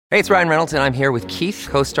Hey, it's Ryan Reynolds, and I'm here with Keith,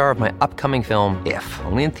 co-star of my upcoming film, If,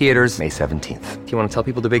 only in theaters May 17th. Do you want to tell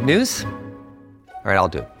people the big news? All right, I'll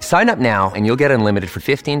do it. Sign up now and you'll get unlimited for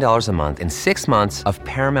 $15 a month and 6 months of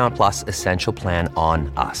Paramount Plus Essential Plan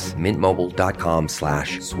on us.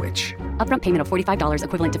 MintMobile.com/switch. Upfront payment of $45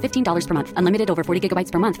 equivalent to $15 per month. Unlimited over 40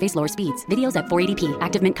 gigabytes per month. Face lower speeds. Videos at 480p.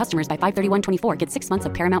 Active Mint customers by 531.24 get 6 months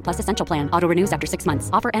of Paramount Plus Essential Plan. Auto renews after 6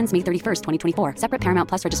 months. Offer ends May 31st, 2024. Separate Paramount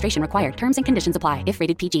Plus registration required. Terms and conditions apply if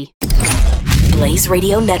rated PG. Blaze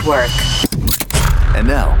Radio Network. And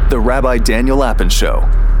now, the Rabbi Daniel Lapin Show.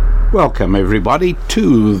 Welcome, everybody,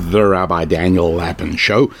 to the Rabbi Daniel Lapin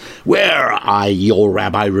Show, where I, your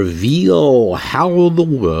rabbi, reveal how the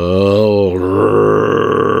world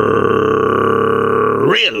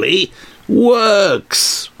really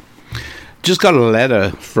works. Just got a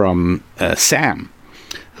letter from Sam,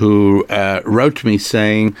 who wrote me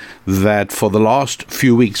saying that for the last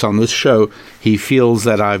few weeks on this show, he feels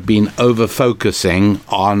that I've been over-focusing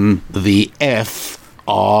on the F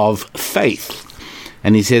of faith.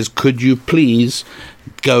 And he says, could you please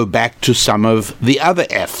go back to some of the other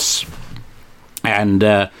Fs? And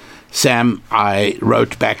Sam, I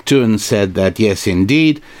wrote back to and said that yes,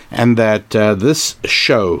 indeed, and that this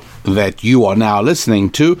show that you are now listening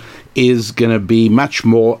to is going to be much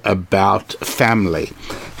more about family.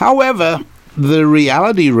 However, the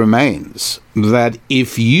reality remains that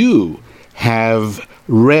if you have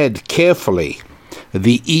read carefully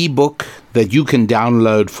the ebook that you can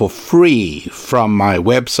download for free from my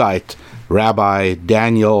website,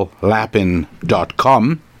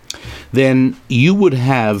 rabbidaniellapin.com, then you would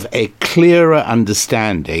have a clearer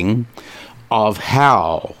understanding of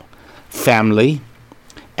how family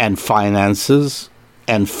and finances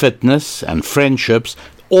and fitness and friendships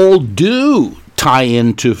all do tie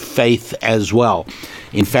into faith as well.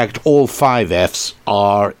 In fact, all 5 Fs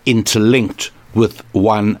are interlinked with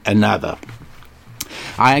one another.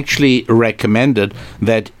 I actually recommended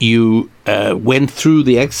that you went through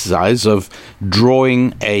the exercise of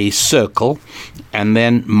drawing a circle and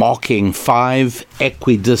then marking 5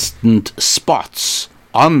 equidistant spots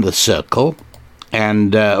on the circle.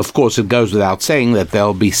 And, of course, it goes without saying that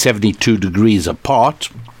they'll be 72 degrees apart.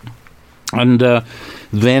 And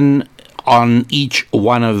then on each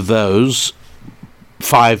one of those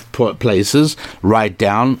 5 places, write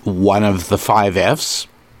down one of the 5 Fs.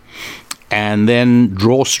 And then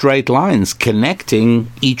draw straight lines connecting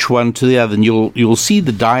each one to the other. And you'll see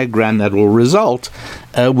the diagram that will result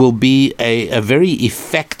will be a very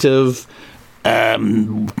effective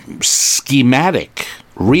schematic,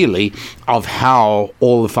 really, of how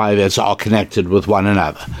all the 5 Fs are connected with one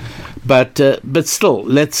another. But still,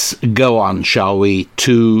 let's go on, shall we,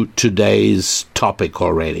 to today's topic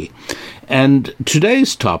already. And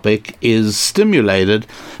today's topic is stimulated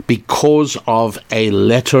because of a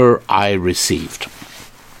letter I received.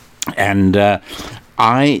 And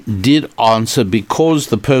I did answer because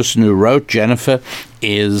the person who wrote, Jennifer,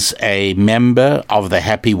 is a member of the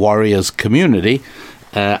Happy Warriors community.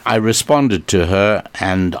 I responded to her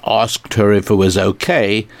and asked her if it was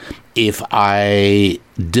okay if I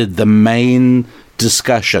did the main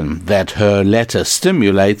discussion that her letter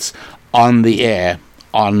stimulates on the air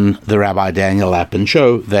on the Rabbi Daniel Lapin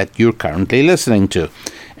Show that you're currently listening to.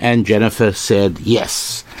 And Jennifer said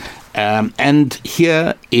yes. And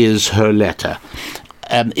here is her letter.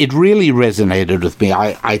 It really resonated with me.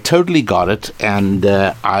 I totally got it, and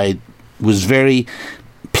I was very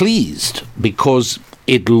pleased because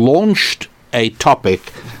it launched a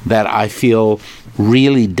topic that I feel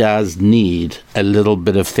really does need a little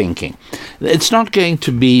bit of thinking. It's not going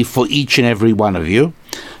to be for each and every one of you,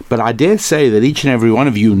 but I dare say that each and every one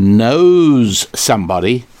of you knows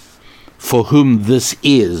somebody for whom this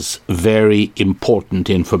is very important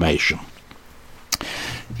information.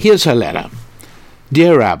 Here's her letter.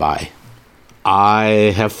 Dear Rabbi,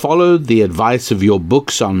 I have followed the advice of your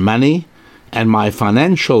books on money, and my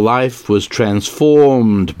financial life was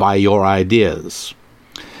transformed by your ideas.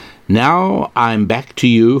 Now I'm back to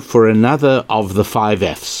you for another of the 5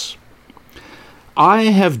 Fs. I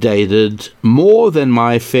have dated more than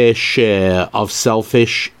my fair share of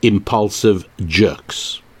selfish, impulsive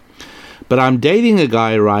jerks. But I'm dating a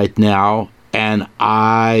guy right now, and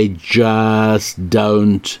I just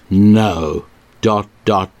don't know. ... By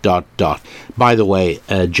the way,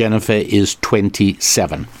 Jennifer is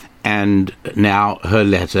 27. And now her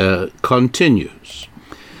letter continues.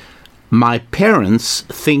 My parents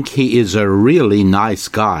think he is a really nice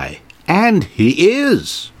guy, and he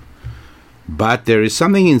is. But there is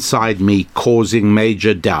something inside me causing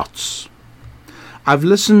major doubts. I've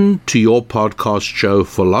listened to your podcast show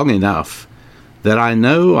for long enough that I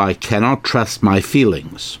know I cannot trust my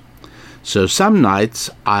feelings. So some nights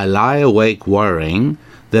I lie awake worrying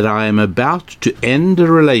that I am about to end a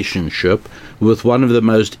relationship with one of the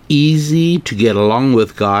most easy to get along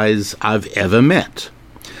with guys I've ever met.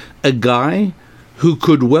 A guy who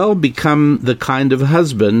could well become the kind of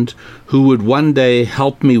husband who would one day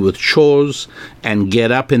help me with chores and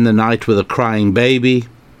get up in the night with a crying baby.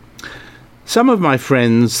 Some of my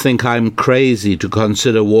friends think I'm crazy to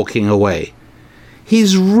consider walking away.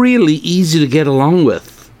 He's really easy to get along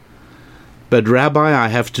with. But Rabbi, I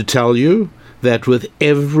have to tell you that with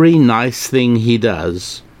every nice thing he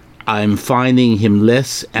does, I'm finding him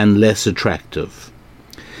less and less attractive.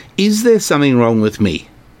 Is there something wrong with me?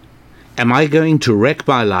 Am I going to wreck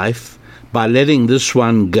my life by letting this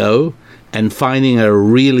one go and finding a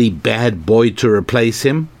really bad boy to replace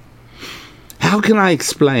him? How can I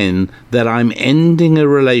explain that I'm ending a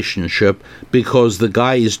relationship because the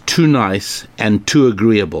guy is too nice and too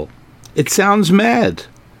agreeable? It sounds mad.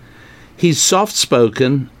 He's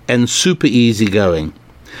soft-spoken and super easygoing,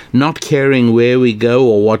 not caring where we go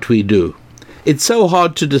or what we do. It's so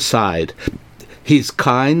hard to decide. He's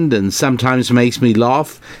kind and sometimes makes me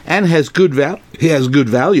laugh and he has good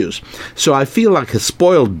values. So I feel like a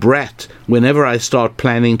spoiled brat whenever I start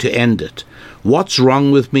planning to end it. What's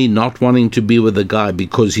wrong with me not wanting to be with a guy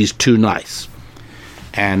because he's too nice?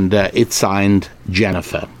 And it's signed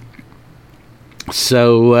Jennifer.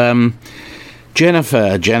 So,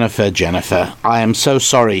 Jennifer, I am so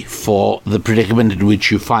sorry for the predicament in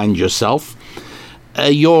which you find yourself.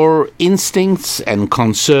 Your instincts and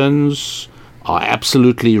concerns are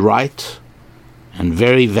absolutely right and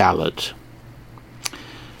very valid.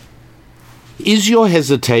 Is your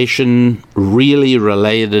hesitation really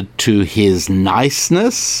related to his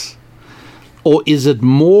niceness, or is it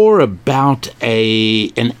more about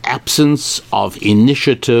an absence of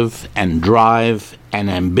initiative and drive and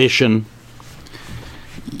ambition?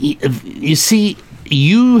 You see,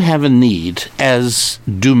 you have a need, as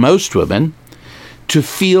do most women, to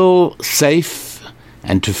feel safe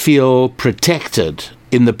and to feel protected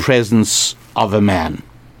in the presence of a man.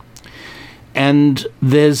 And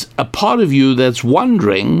there's a part of you that's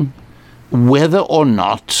wondering whether or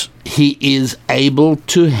not he is able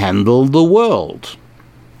to handle the world.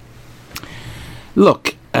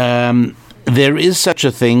 Look, there is such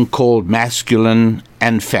a thing called masculine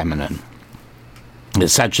and feminine.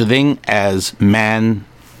 There's such a thing as man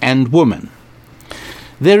and woman.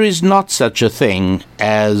 There is not such a thing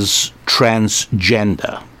as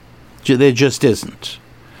transgender. There just isn't.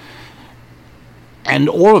 And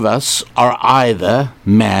all of us are either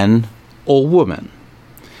man or woman.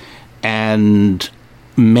 And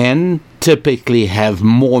men typically have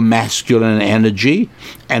more masculine energy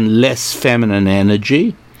and less feminine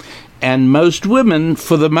energy. And most women,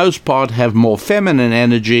 for the most part, have more feminine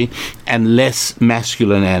energy and less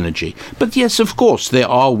masculine energy. But yes, of course, there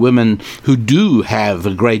are women who do have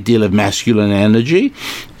a great deal of masculine energy,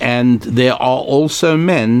 and there are also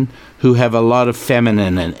men who have a lot of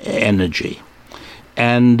feminine energy.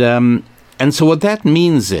 And so what that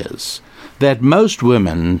means is that most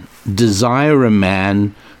women desire a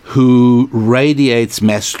man who radiates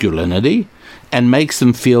masculinity and makes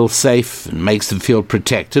them feel safe and makes them feel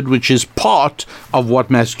protected, which is part of what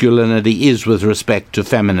masculinity is with respect to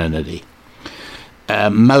femininity.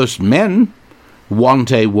 Most men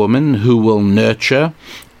want a woman who will nurture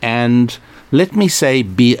and, let me say,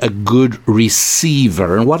 be a good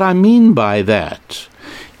receiver. And what I mean by that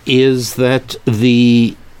is that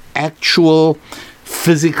the actual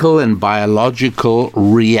physical and biological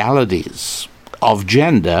realities of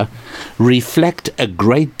gender reflect a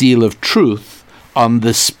great deal of truth on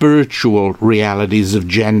the spiritual realities of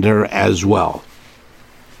gender as well.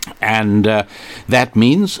 And that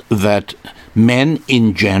means that men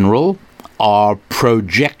in general are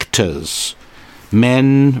projectors.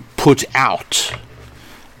 Men put out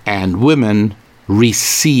and women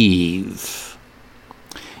receive.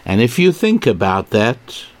 And if you think about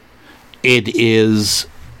that, it is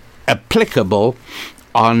applicable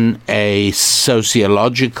on a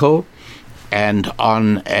sociological and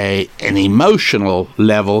on an emotional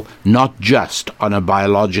level, not just on a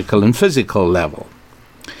biological and physical level.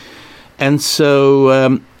 And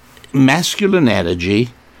so masculine energy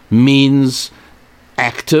means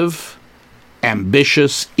active,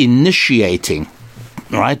 ambitious, initiating,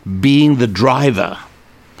 right? Being the driver.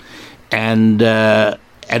 And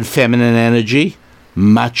feminine energy,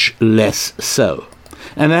 much less so.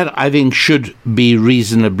 And that, I think, should be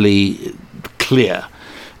reasonably clear.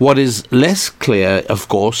 What is less clear, of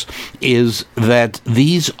course, is that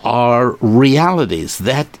these are realities,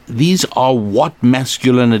 that these are what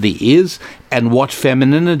masculinity is and what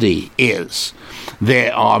femininity is.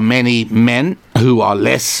 There are many men who are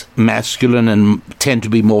less masculine and tend to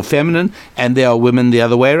be more feminine, and there are women the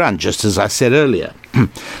other way around, just as I said earlier.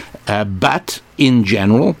 But in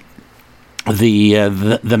general,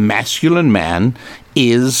 the masculine man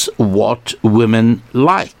is what women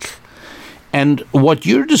like. And what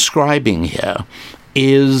you're describing here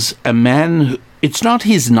is a man who, it's not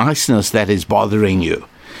his niceness that is bothering you.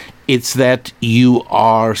 It's that you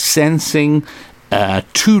are sensing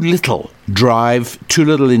too little drive, too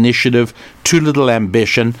little initiative, too little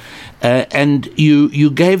ambition. And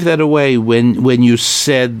you gave that away when you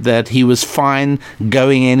said that he was fine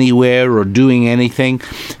going anywhere or doing anything.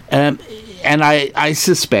 And I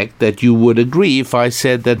suspect that you would agree if I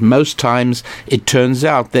said that most times it turns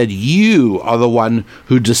out that you are the one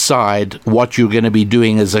who decide what you're going to be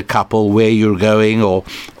doing as a couple, where you're going,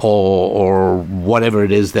 or whatever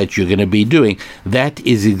it is that you're going to be doing. That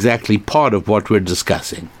is exactly part of what we're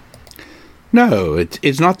discussing. No,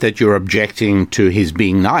 it's not that you're objecting to his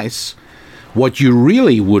being nice. What you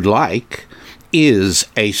really would like is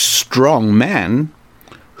a strong man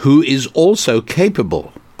who is also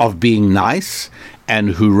capable of being nice and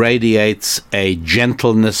who radiates a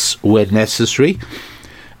gentleness where necessary.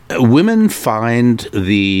 Women find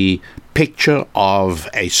the picture of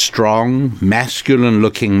a strong,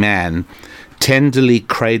 masculine-looking man tenderly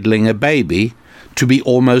cradling a baby to be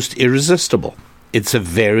almost irresistible. It's a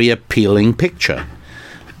very appealing picture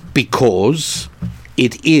because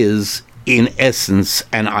it is, in essence,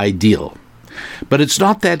 an ideal. But it's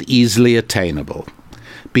not that easily attainable,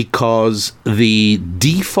 because the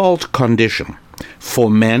default condition for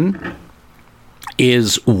men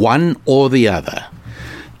is one or the other.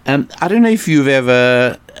 I don't know if you've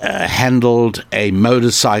ever handled a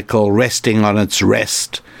motorcycle resting on its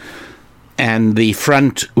rest and the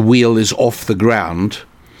front wheel is off the ground,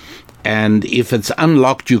 and if it's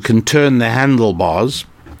unlocked you can turn the handlebars.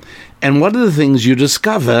 And one of the things you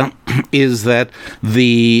discover is that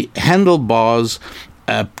the handlebars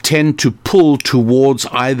tend to pull towards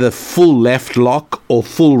either full left lock or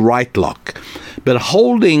full right lock. But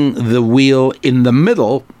holding the wheel in the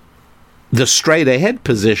middle, the straight ahead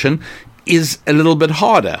position, is a little bit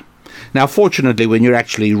harder. Now, fortunately, when you're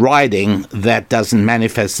actually riding, that doesn't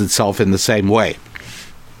manifest itself in the same way.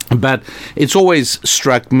 But it's always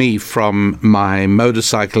struck me from my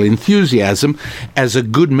motorcycle enthusiasm as a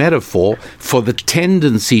good metaphor for the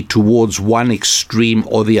tendency towards one extreme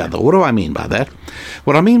or the other. What do I mean by that?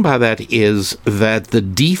 What I mean by that is that the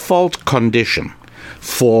default condition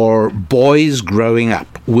for boys growing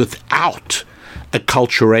up without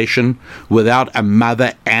acculturation, without a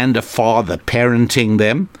mother and a father parenting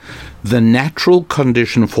them, the natural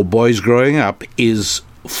condition for boys growing up is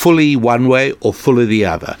fully one way or fully the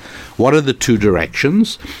other. What are the two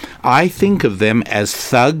directions? I think of them as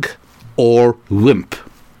thug or wimp.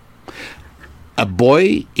 A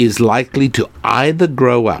boy is likely to either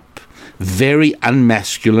grow up very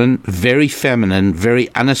unmasculine, very feminine, very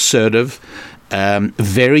unassertive,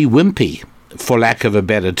 very wimpy, for lack of a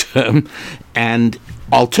better term, and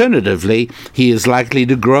alternatively, he is likely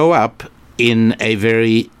to grow up in a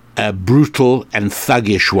very brutal and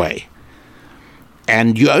thuggish way.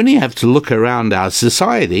 And you only have to look around our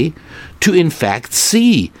society to, in fact,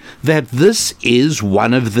 see that this is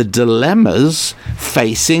one of the dilemmas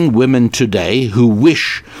facing women today who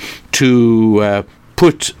wish to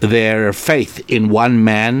put their faith in one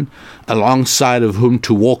man alongside of whom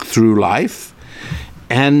to walk through life.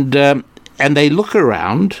 And they look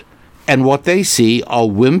around, and what they see are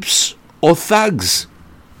wimps or thugs.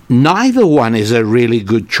 Neither one is a really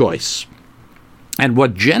good choice. And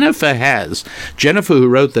what Jennifer who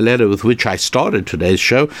wrote the letter with which I started today's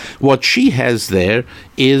show, what she has there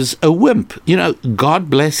is a wimp. You know, God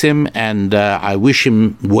bless him, and I wish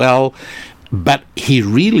him well, but he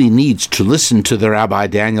really needs to listen to the Rabbi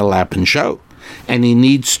Daniel Lapin show. And he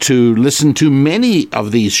needs to listen to many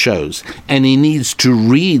of these shows. And he needs to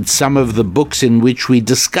read some of the books in which we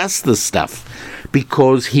discuss this stuff,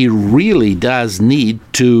 because he really does need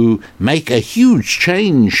to make a huge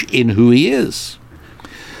change in who he is.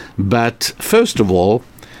 But first of all,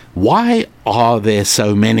 why are there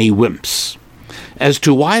so many wimps? As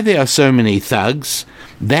to why there are so many thugs,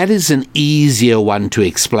 that is an easier one to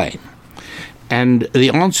explain. And the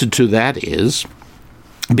answer to that is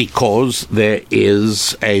because there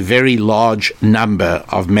is a very large number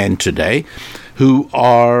of men today who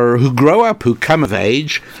grow up, who come of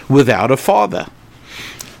age without a father.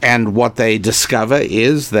 And what they discover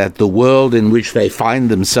is that the world in which they find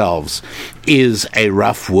themselves is a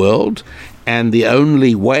rough world, and the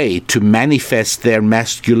only way to manifest their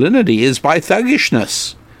masculinity is by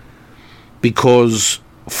thuggishness. Because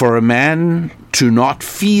for a man to not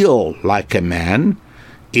feel like a man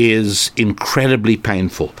is incredibly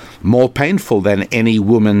painful, more painful than any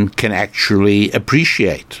woman can actually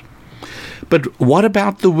appreciate. But what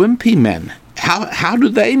about the wimpy men? How do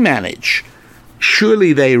they manage?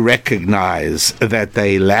 Surely they recognize that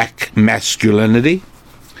they lack masculinity?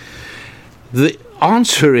 The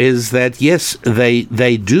answer is that yes,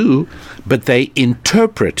 they do, but they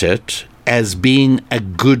interpret it as being a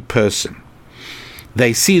good person.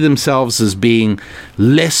 They see themselves as being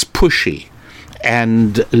less pushy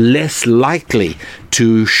and less likely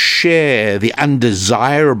to share the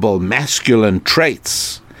undesirable masculine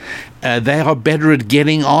traits. They are better at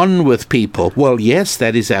getting on with people. Well, yes,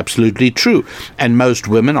 that is absolutely true. And most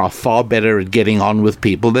women are far better at getting on with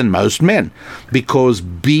people than most men, because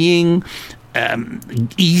being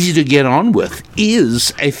easy to get on with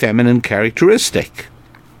is a feminine characteristic.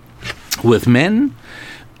 With men,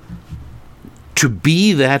 to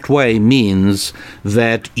be that way means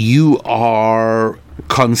that you are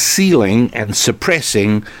concealing and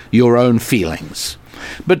suppressing your own feelings.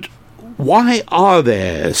 But why are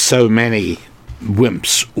there so many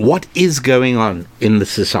wimps? What is going on in the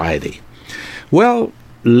society? Well,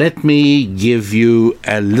 let me give you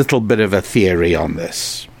a little bit of a theory on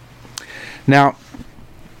this. Now,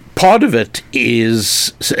 part of it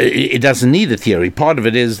is, it doesn't need a theory, part of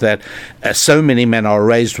it is that so many men are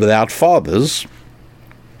raised without fathers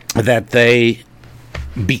that they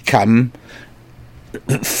become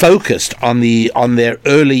focused on their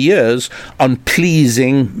early years on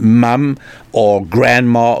pleasing mum or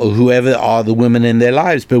grandma or whoever are the women in their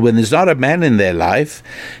lives. But when there's not a man in their life,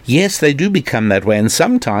 yes, they do become that way. And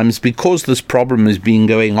sometimes, because this problem has been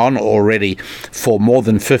going on already for more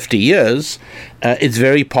than 50 years, it's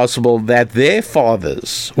very possible that their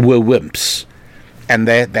fathers were wimps, and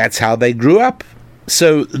that's how they grew up.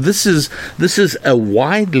 So this is a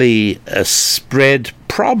widely spread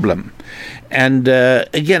problem. And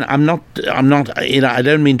again, I'm not. I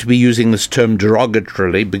don't mean to be using this term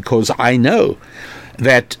derogatorily, because I know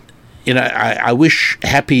that. I wish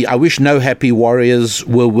no happy warriors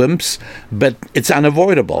were wimps, but it's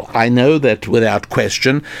unavoidable. I know that without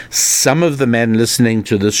question, some of the men listening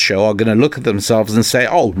to this show are going to look at themselves and say,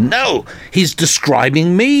 "Oh no, he's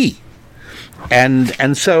describing me."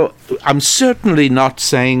 And so I'm certainly not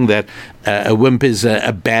saying that a wimp is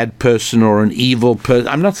a bad person or an evil person.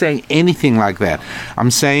 I'm not saying anything like that.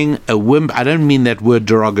 I'm saying a wimp, I don't mean that word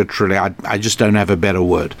derogatorily. I just don't have a better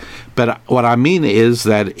word. But what I mean is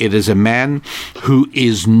that it is a man who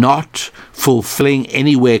is not fulfilling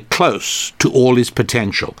anywhere close to all his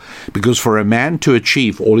potential. Because for a man to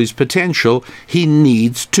achieve all his potential, he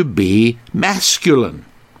needs to be masculine.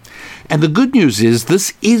 And the good news is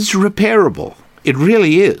this is repairable. It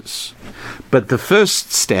really is. But the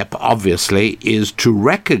first step, obviously, is to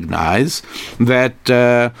recognize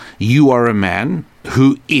that you are a man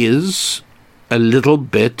who is a little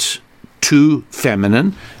bit too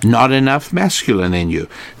feminine, not enough masculine in you.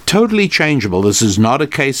 Totally changeable. This is not a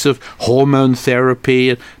case of hormone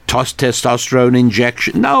therapy, testosterone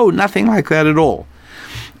injection. No, nothing like that at all.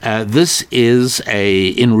 This is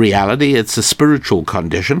in reality, it's a spiritual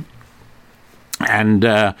condition. And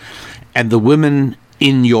the women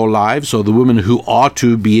in your lives, or the women who are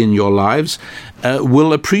to be in your lives,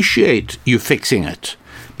 will appreciate you fixing it.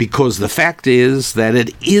 Because the fact is that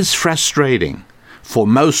it is frustrating for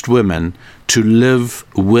most women to live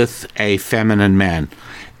with a feminine man.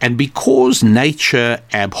 And because nature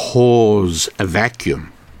abhors a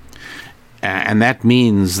vacuum, and that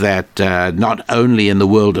means that not only in the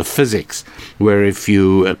world of physics, where if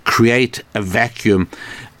you create a vacuum,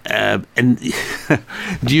 and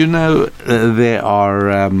do you know there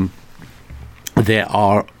are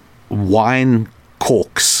wine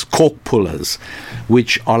cork pullers,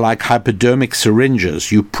 which are like hypodermic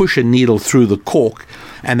syringes. You push a needle through the cork,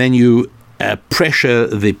 and then you pressure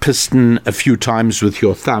the piston a few times with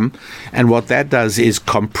your thumb, and what that does is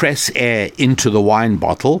compress air into the wine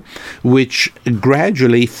bottle, which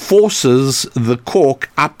gradually forces the cork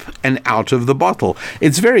up and out of the bottle.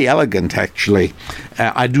 It's very elegant, actually.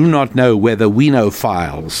 I do not know whether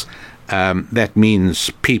winophiles, that means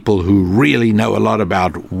people who really know a lot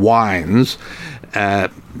about wines, and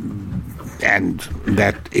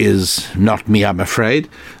that is not me, I'm afraid.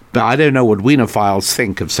 But I don't know what winophiles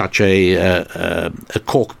think of such a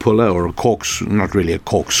cork puller, or not really a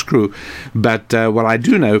corkscrew. But what I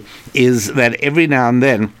do know is that every now and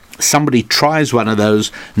then somebody tries one of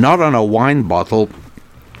those, not on a wine bottle,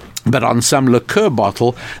 but on some liqueur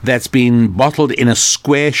bottle that's been bottled in a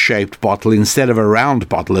square-shaped bottle instead of a round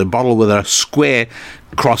bottle, a bottle with a square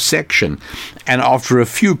cross-section. And after a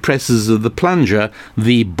few presses of the plunger,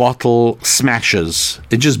 the bottle smashes.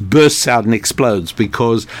 It just bursts out and explodes,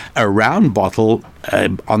 because a round bottle,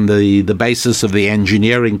 on the basis of the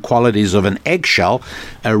engineering qualities of an eggshell,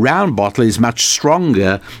 a round bottle is much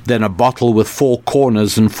stronger than a bottle with 4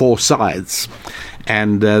 corners and 4 sides.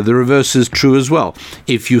 And the reverse is true as well.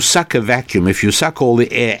 If you suck a vacuum, if you suck all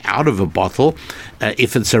the air out of a bottle,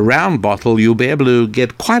 if it's a round bottle, you'll be able to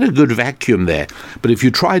get quite a good vacuum there. But if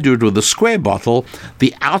you try to do it with a square bottle,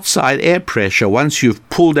 the outside air pressure, once you've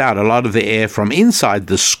pulled out a lot of the air from inside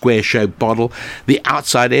the square-shaped bottle, the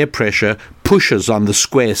outside air pressure pushes on the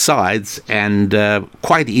square sides and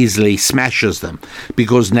quite easily smashes them,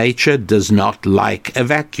 because nature does not like a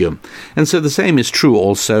vacuum. And so the same is true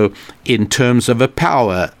also in terms of a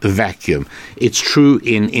power vacuum. It's true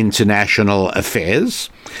in international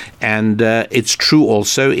affairs, and it's true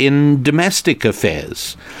also in domestic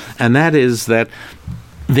affairs. And that is that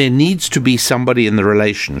there needs to be somebody in the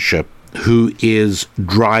relationship who is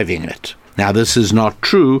driving it. Now, this is not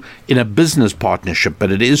true in a business partnership,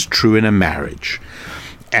 but it is true in a marriage.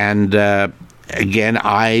 And again,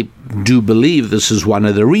 I do believe this is one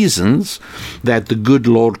of the reasons that the good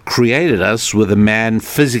Lord created us with a man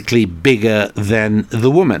physically bigger than the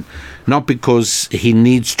woman. Not because he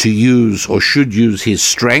needs to use or should use his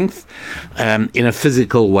strength in a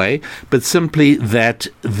physical way, but simply that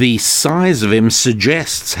the size of him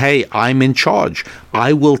suggests, hey, I'm in charge.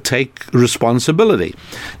 I will take responsibility.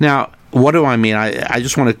 Now, what do I mean? I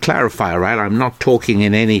just want to clarify, right? I'm not talking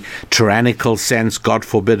in any tyrannical sense, God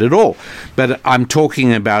forbid at all. But I'm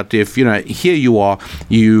talking about if, here you are,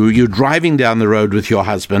 you're driving down the road with your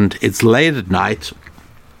husband, it's late at night,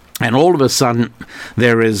 and all of a sudden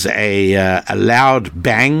there is a loud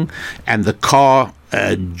bang, and the car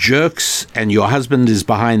jerks, and your husband is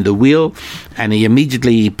behind the wheel, and he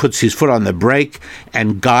immediately puts his foot on the brake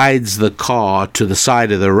and guides the car to the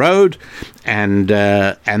side of the road, and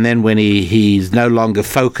then when he's no longer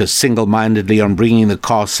focused single-mindedly on bringing the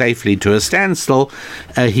car safely to a standstill,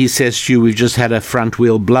 he says to you, we've just had a front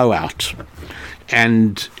wheel blowout.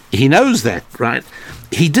 And he knows that, right?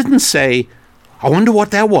 He didn't say, I wonder what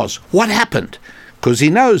that was. What happened? Because he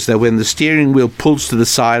knows that when the steering wheel pulls to the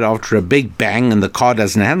side after a big bang and the car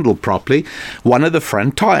doesn't handle properly, one of the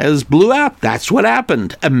front tires blew out. That's what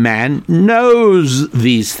happened. A man knows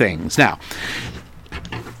these things. Now,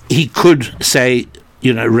 he could say,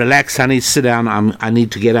 relax, honey, sit down. I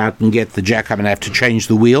need to get out and get the jack. I'm going to have to change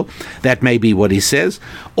the wheel. That may be what he says.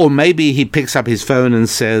 Or maybe he picks up his phone and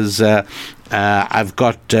says, I've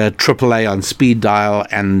got AAA on speed dial,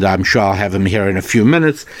 and I'm sure I'll have him here in a few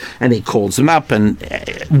minutes. And he calls him up, and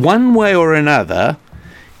one way or another,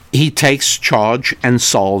 he takes charge and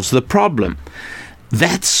solves the problem.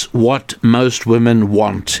 That's what most women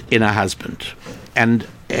want in a husband. And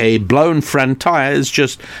a blown front tire is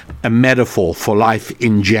just a metaphor for life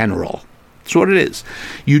in general. That's what it is.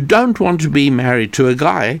 You don't want to be married to a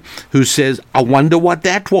guy who says, I wonder what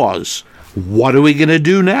that was. What are we going to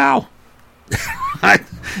do now?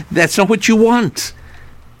 That's not what you want.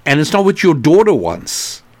 And it's not what your daughter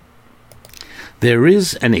wants. There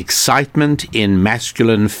is an excitement in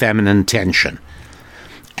masculine-feminine tension.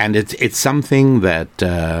 And it's something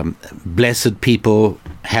that blessed people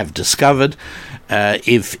have discovered.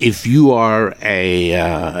 If you are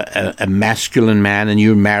a masculine man and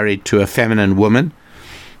you're married to a feminine woman,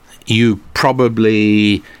 you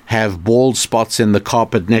probably have bald spots in the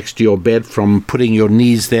carpet next to your bed from putting your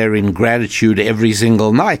knees there in gratitude every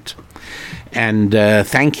single night and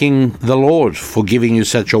thanking the Lord for giving you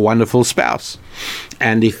such a wonderful spouse.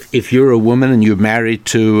 And if you're a woman and you're married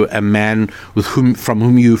to a man from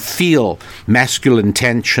whom you feel masculine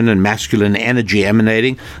tension and masculine energy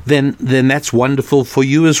emanating, then that's wonderful for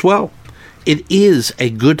you as well. It is a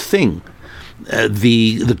good thing.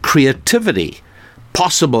 The creativity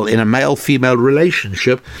possible in a male-female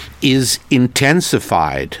relationship is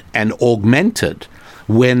intensified and augmented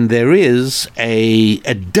when there is a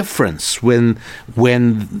difference, when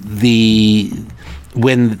one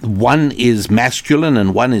is masculine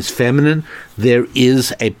and one is feminine, there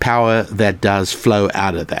is a power that does flow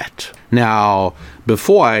out of that. Now,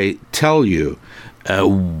 before I tell you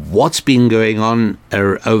what's been going on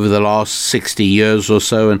over the last 60 years or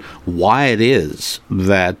so and why it is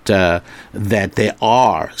that there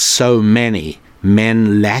are so many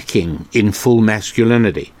men lacking in full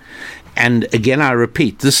masculinity. And again, I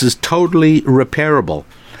repeat, this is totally repairable.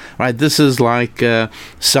 right? This is like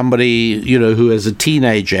somebody, who as a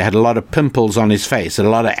teenager had a lot of pimples on his face, and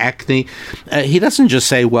a lot of acne. He doesn't just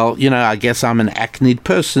say, well, I guess I'm an acne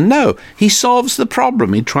person. No, he solves the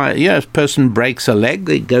problem. A person breaks a leg,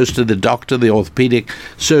 he goes to the doctor, the orthopedic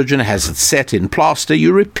surgeon has it set in plaster,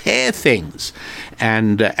 you repair things.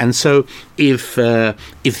 And so if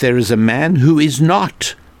there is a man who is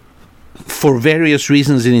not, for various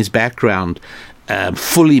reasons in his background,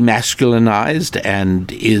 fully masculinized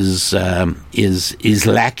and is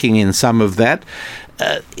lacking in some of that,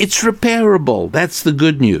 it's repairable. That's the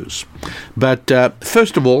good news. But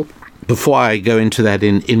first of all, before I go into that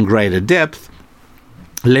in greater depth,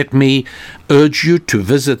 let me urge you to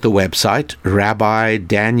visit the website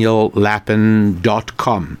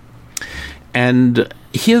rabbidaniellapin.com. And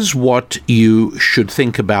here's what you should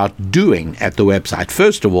think about doing at the website.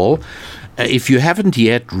 First of all, if you haven't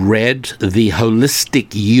yet read The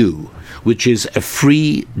Holistic You, which is a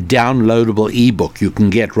free downloadable ebook you can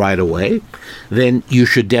get right away, then you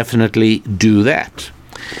should definitely do that.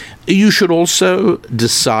 You should also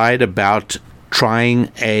decide about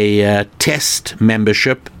trying a test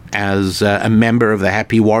membership as a member of the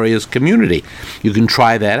Happy Warriors community. You can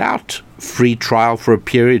try that out. Free trial for a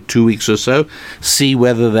period, 2 weeks or so. See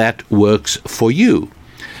whether that works for you.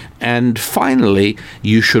 And finally,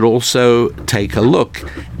 you should also take a look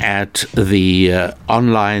at the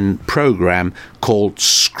online program called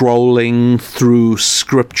Scrolling Through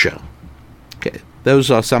Scripture. Okay,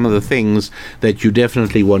 those are some of the things that you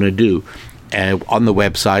definitely want to do on the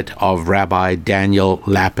website of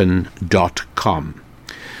rabbidaniellapin.com.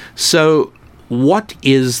 So, what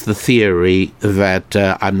is the theory that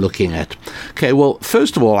I'm looking at? Okay, well,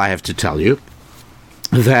 first of all, I have to tell you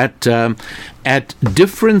that at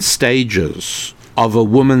different stages of a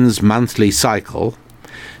woman's monthly cycle,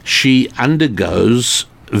 she undergoes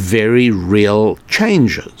very real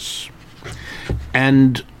changes.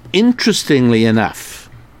 And interestingly enough,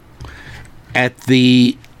 at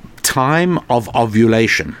the time of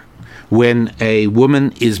ovulation, when a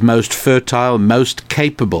woman is most fertile, most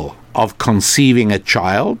capable of conceiving a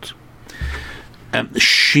child,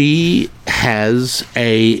 she has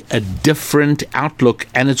a different outlook,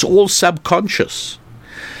 and it's all subconscious.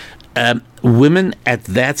 Women at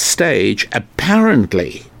that stage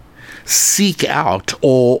apparently seek out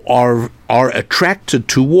or are attracted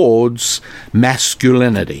towards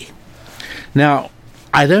masculinity. Now,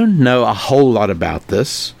 I don't know a whole lot about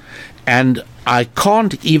this, and I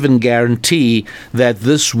can't even guarantee that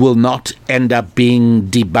this will not end up being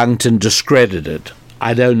debunked and discredited.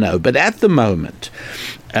 I don't know. But at the moment,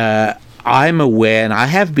 I'm aware, and I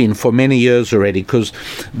have been for many years already, because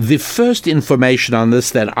the first information on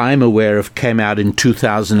this that I'm aware of came out in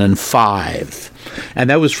 2005. And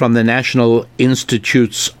that was from the National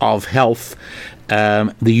Institutes of Health,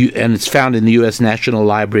 and it's found in the U.S. National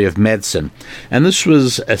Library of Medicine. And this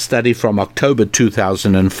was a study from October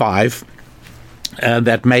 2005.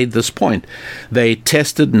 That made this point. They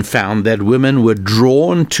tested and found that women were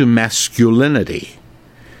drawn to masculinity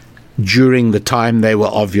during the time they were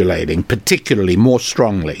ovulating, particularly more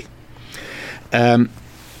strongly. And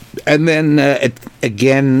then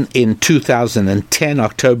again in 2010,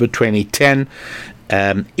 October 2010,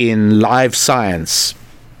 in Live Science,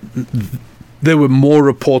 there were more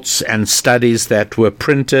reports and studies that were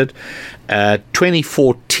printed.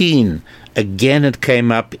 2014, again, it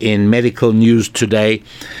came up in Medical News Today,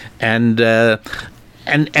 and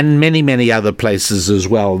many, many other places as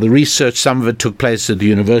well. The research, some of it took place at the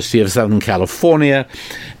University of Southern California,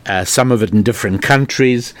 some of it in different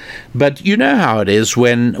countries. But you know how it is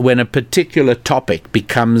when a particular topic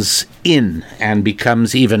becomes in and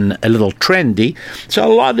becomes even a little trendy. So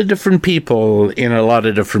a lot of different people in a lot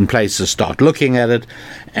of different places start looking at it,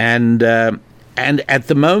 and at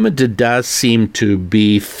the moment, it does seem to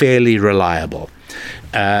be fairly reliable.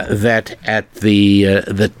 That at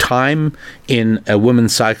the time in a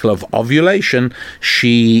woman's cycle of ovulation,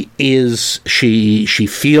 she feels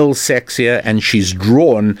sexier and she's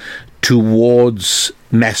drawn towards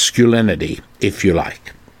masculinity, if you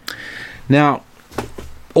like. Now,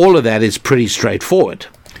 all of that is pretty straightforward.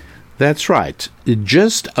 That's right.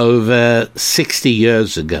 Just over 60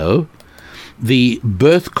 years ago, the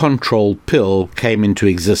birth control pill came into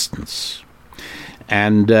existence.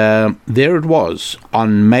 And there it was.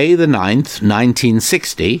 On May the 9th,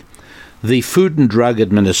 1960, the Food and Drug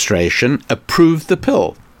Administration approved the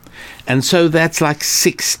pill. And so that's like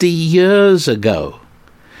 60 years ago.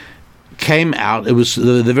 Came out, it was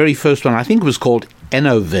the very first one, I think it was called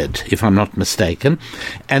Enovid, if I'm not mistaken,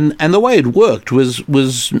 and the way it worked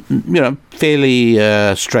was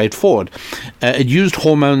fairly straightforward. It used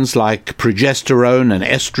hormones like progesterone and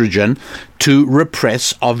estrogen to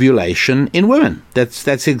repress ovulation in women.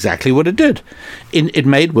 That's exactly what it did. It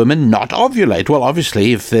made women not ovulate. Well,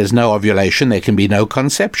 obviously, if there's no ovulation, there can be no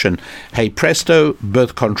conception. Hey, presto,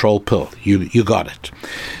 birth control pill. You got it.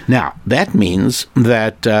 Now, that means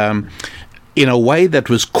that in a way that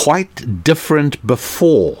was quite different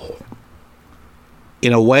before,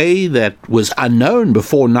 in a way that was unknown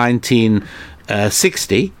before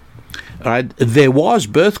 1960, right, there was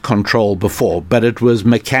birth control before, but it was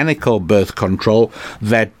mechanical birth control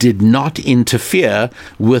that did not interfere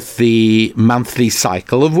with the monthly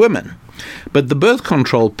cycle of women. But the birth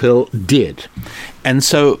control pill did. And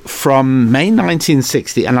so from May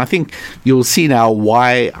 1960, and I think you'll see now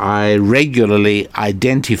why I regularly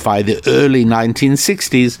identify the early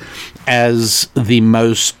 1960s as the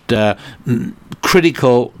most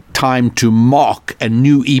critical time to mark a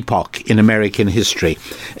new epoch in American history.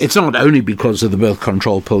 It's not only because of the birth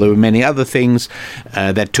control pill. There were many other things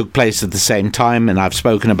that took place at the same time, and I've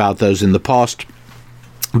spoken about those in the past.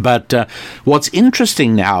 But what's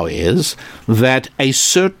interesting now is that a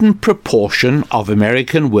certain proportion of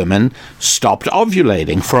American women stopped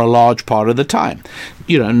ovulating for a large part of the time.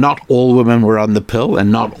 Not all women were on the pill,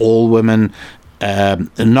 and not all women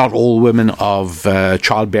of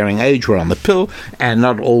childbearing age were on the pill, and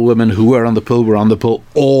not all women who were on the pill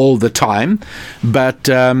all the time. But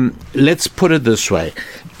let's put it this way: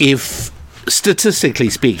 if statistically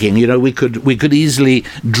speaking, we could easily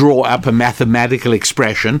draw up a mathematical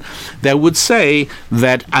expression that would say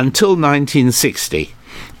that until 1960,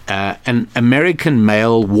 an American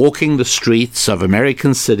male walking the streets of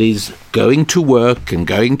American cities, going to work and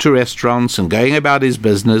going to restaurants and going about his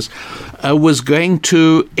business, was going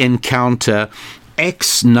to encounter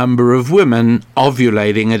X number of women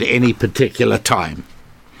ovulating at any particular time.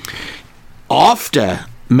 After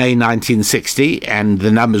May 1960, and the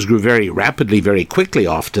numbers grew very rapidly, very quickly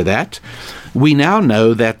after that, we now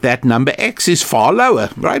know that number X is far lower,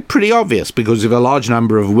 right? Pretty obvious, because if a large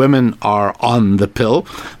number of women are on the pill,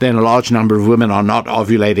 then a large number of women are not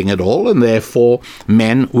ovulating at all, and therefore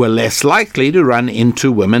men were less likely to run into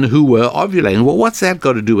women who were ovulating. Well, what's that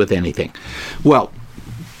got to do with anything? Well,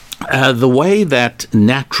 the way that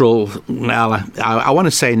I want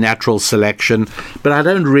to say natural selection, but I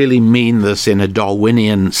don't really mean this in a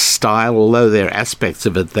Darwinian style, although there are aspects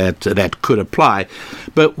of it that could apply.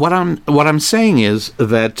 But what I'm saying is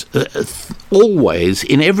that always,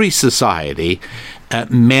 in every society,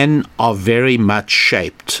 men are very much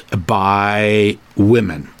shaped by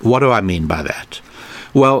women. What do I mean by that?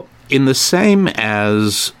 Well, in the same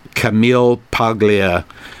as Camille Paglia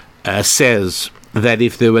says that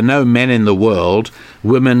if there were no men in the world,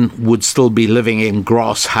 women would still be living in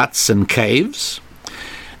grass huts and caves.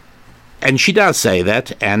 And she does say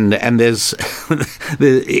that, and there's,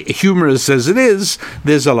 humorous as it is,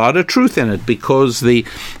 there's a lot of truth in it, because the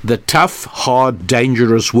tough, hard,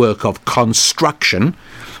 dangerous work of construction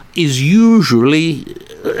is usually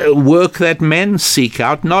work that men seek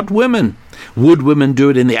out, not women. Would women do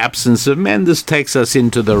it in the absence of men? This takes us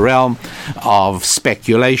into the realm of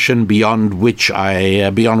speculation beyond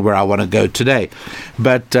where I want to go today.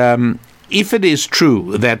 But if it is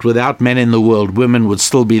true that without men in the world, women would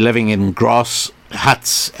still be living in grass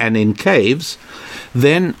huts and in caves,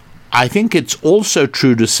 then I think it's also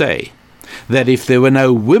true to say that if there were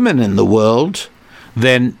no women in the world,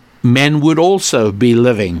 then men would also be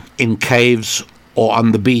living in caves or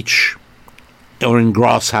on the beach or in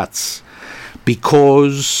grass huts,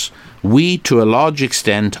 because we, to a large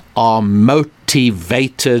extent, are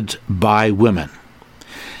motivated by women.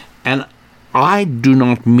 And I do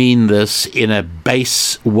not mean this in a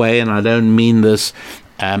base way, and I don't mean this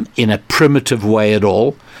in a primitive way at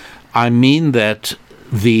all. I mean that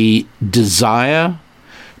the desire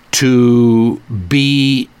to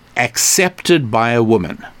be accepted by a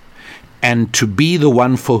woman and to be the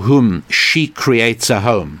one for whom she creates a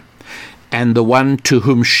home and the one to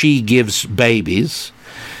whom she gives babies,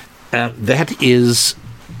 that is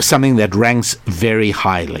something that ranks very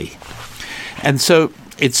highly. And so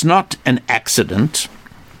it's not an accident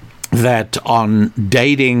that on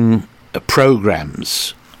dating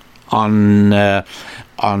programs, on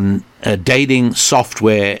dating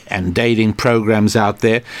software and dating programs out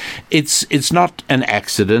there, it's not an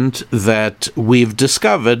accident that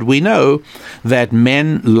we know that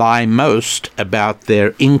men lie most about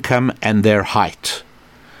their income and their height,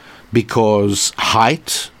 because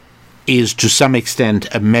height is to some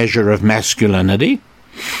extent a measure of masculinity,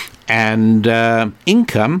 And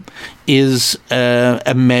income is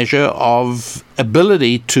a measure of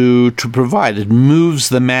ability to provide. It moves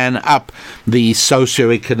the man up the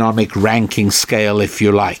socioeconomic ranking scale, if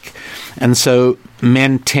you like. And so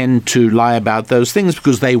men tend to lie about those things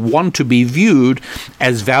because they want to be viewed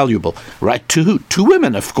as valuable, right? To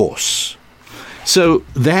women, of course. So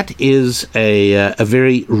that is a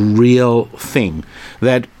very real thing,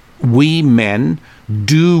 that we men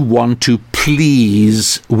do want to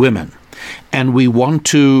please women, and we want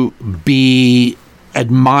to be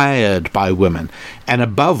admired by women, and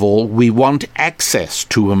above all, we want access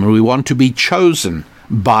to women. We want to be chosen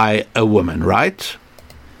by a woman, right?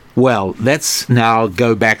 Well, let's now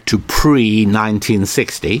go back to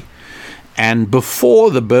pre-1960, and before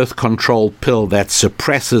the birth control pill that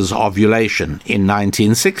suppresses ovulation in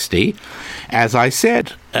 1960, as I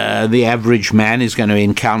said, the average man is going to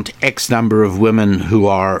encounter X number of women who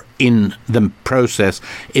are in the process,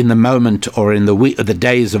 in the moment or in the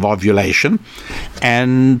days of ovulation,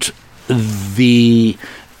 and the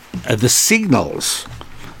signals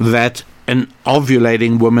that an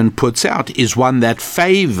ovulating woman puts out is one that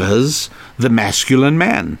favors the masculine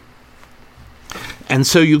man. And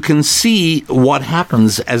so you can see what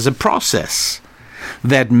happens as a process,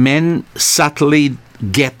 that men subtly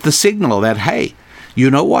get the signal that, hey, you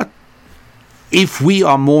know what? If we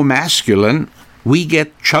are more masculine, we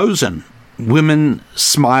get chosen. Women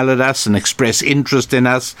smile at us and express interest in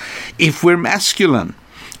us if we're masculine.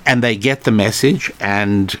 And they get the message,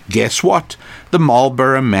 and guess what? The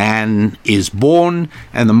Marlborough Man is born,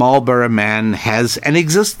 and the Marlborough Man has an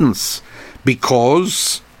existence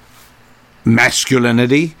because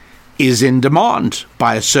masculinity is in demand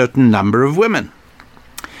by a certain number of women.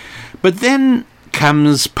 But then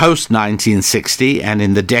comes post-1960 and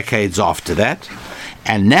in the decades after that,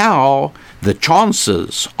 and now the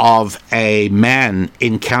chances of a man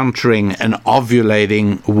encountering an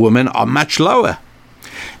ovulating woman are much lower.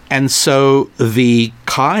 And so the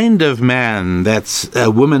kind of man that's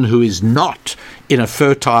a woman who is not in a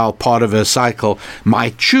fertile part of her cycle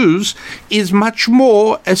might choose is much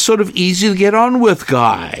more a sort of easy to get on with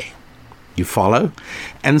guy. You follow?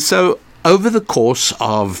 And so over the course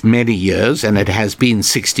of many years, and it has been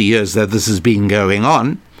 60 years that this has been going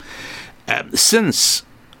on, since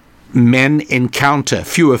men encounter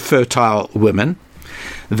fewer fertile women,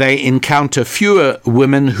 they encounter fewer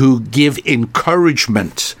women who give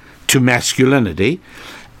encouragement to masculinity,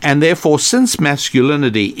 and therefore, since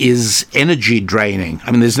masculinity is energy draining,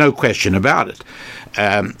 I mean, there's no question about it,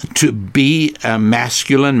 to be a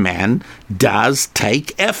masculine man does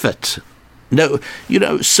take effort. No,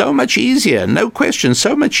 so much easier, no question,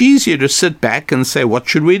 so much easier to sit back and say, what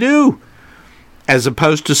should we do? As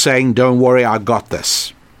opposed to saying, don't worry, I got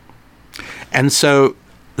this. And so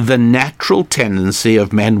the natural tendency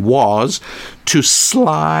of men was to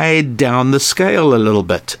slide down the scale a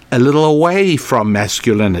little away from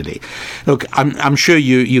masculinity. Look, I'm sure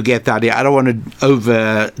you get the idea. I don't want to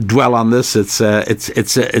over dwell on this. It's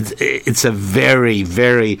a very,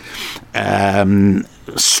 very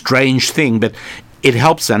strange thing, but it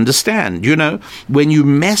helps understand. When you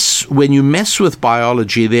mess with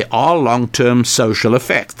biology, there are long-term social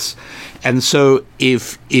effects. And so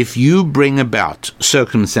if you bring about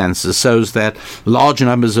circumstances so that large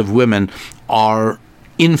numbers of women are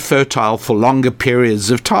infertile for longer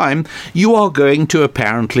periods of time, you are going to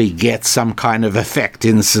apparently get some kind of effect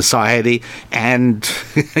in society. And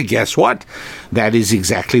guess what? That is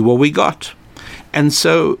exactly what we got. And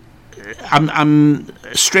so I'm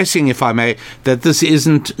stressing, if I may, that this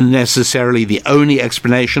isn't necessarily the only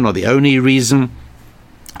explanation or the only reason.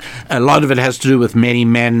 A lot of it has to do with many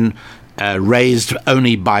men raised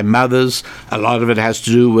only by mothers. A lot of it has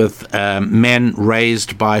to do with men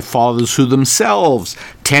raised by fathers who themselves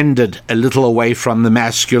tended a little away from the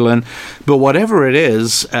masculine. But whatever it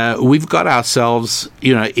is, we've got ourselves,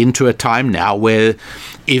 into a time now where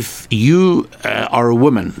if you are a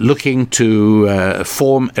woman looking to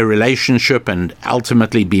form a relationship and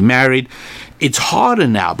ultimately be married, it's harder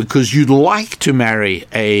now because you'd like to marry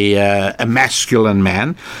a masculine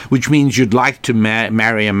man, which means you'd like to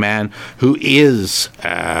marry a man who is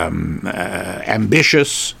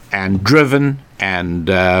ambitious and driven and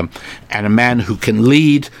a man who can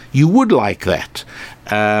lead. You would like that.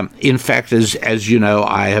 In fact, as you know,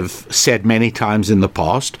 I have said many times in the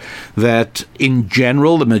past that in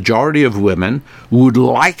general, the majority of women would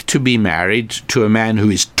like to be married to a man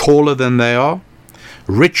who is taller than they are,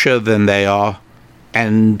 richer than they are,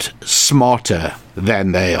 and smarter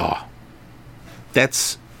than they are.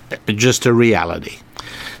 That's just a reality.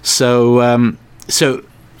 So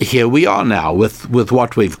here we are now with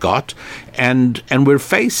what we've got, and we're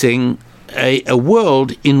facing a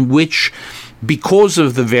world in which, because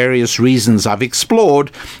of the various reasons I've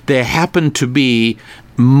explored, there happen to be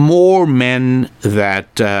more men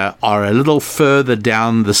that are a little further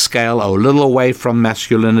down the scale, or a little away from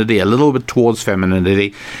masculinity, a little bit towards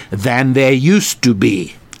femininity, than there used to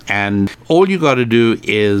be. And all you got to do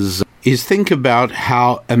is think about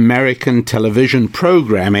how American television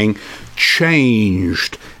programming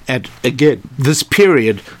changed at, again, this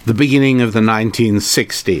period, the beginning of the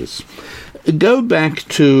 1960s. Go back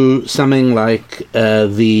to something like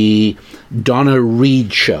the Donna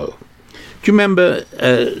Reed show. Do you remember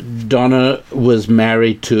Donna was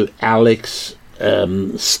married to Alex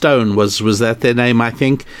Stone? Was that their name, I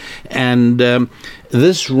think? And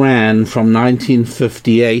this ran from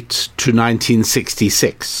 1958 to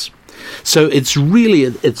 1966. So it's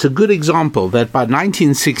a good example that by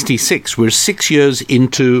 1966, we're 6 years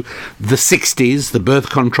into the 60s, the birth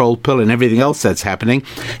control pill and everything else that's happening,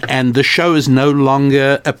 and the show is no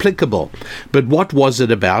longer applicable. But what was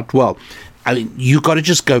it about? Well, I mean, you got to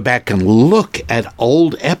just go back and look at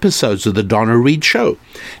old episodes of the Donna Reed show,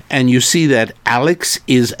 and you see that Alex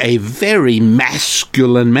is a very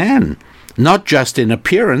masculine man, not just in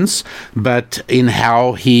appearance, but in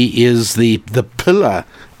how he is the pillar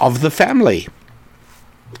of the family.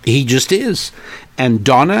 He just is. And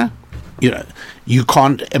Donna, you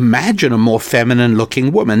can't imagine a more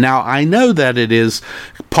feminine-looking woman. Now, I know that it is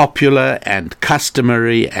popular and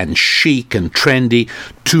customary and chic and trendy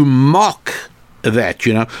to mock that,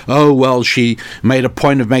 Oh, well, she made a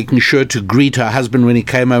point of making sure to greet her husband when he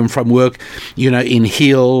came home from work, in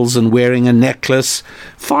heels and wearing a necklace.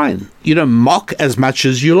 Fine. Mock as much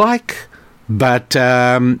as you like. But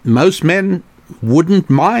most men wouldn't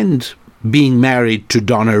mind being married to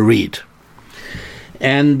Donna Reed.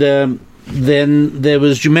 And then there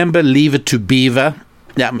was, do you remember Leave It to Beaver?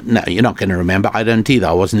 No, you're not going to remember. I don't either.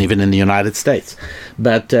 I wasn't even in the United States.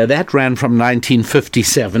 But that ran from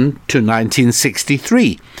 1957 to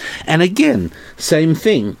 1963. And again, same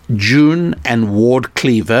thing. June and Ward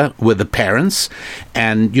Cleaver were the parents.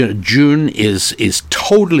 And, June is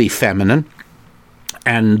totally feminine.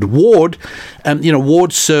 And Ward,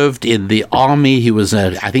 Ward served in the army. He was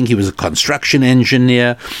I think he was a construction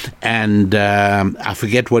engineer, and I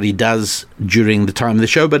forget what he does during the time of the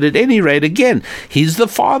show. But at any rate, again, he's the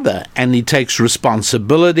father, and he takes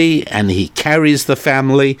responsibility, and he carries the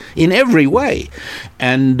family in every way.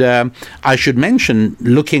 And I should mention,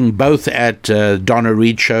 looking both at Donna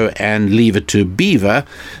Reed show and Leave It to Beaver,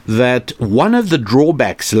 that one of the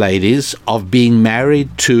drawbacks, ladies, of being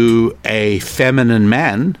married to a feminine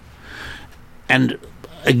man, and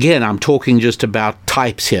again, I'm talking just about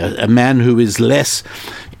types here, a man who is less,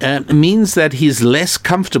 means that he's less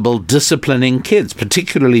comfortable disciplining kids,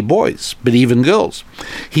 particularly boys, but even girls.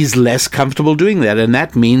 He's less comfortable doing that, and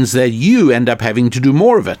that means that you end up having to do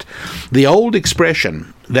more of it. The old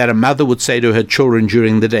expression that a mother would say to her children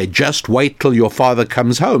during the day, just wait till your father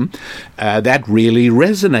comes home, that really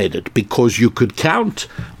resonated, because you could count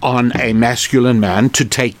on a masculine man to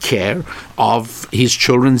take care of his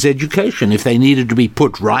children's education. If they needed to be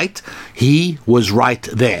put right, he was right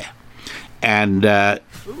there. And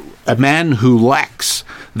a man who lacks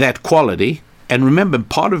that quality, and remember,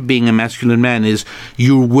 part of being a masculine man is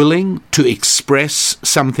you're willing to express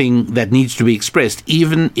something that needs to be expressed,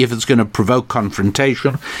 even if it's going to provoke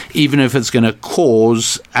confrontation, even if it's going to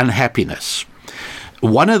cause unhappiness.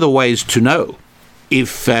 One of the ways to know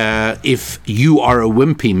if you are a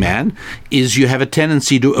wimpy man is you have a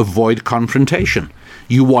tendency to avoid confrontation.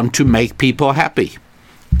 You want to make people happy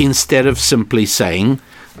instead of simply saying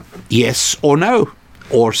yes or no,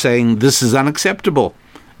 or saying this is unacceptable,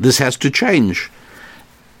 this has to change.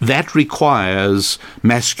 That requires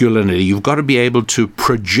masculinity. You've got to be able to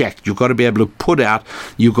project. You've got to be able to put out.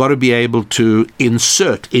 You've got to be able to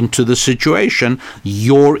insert into the situation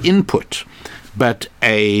your input. But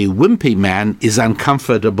a wimpy man is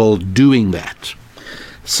uncomfortable doing that.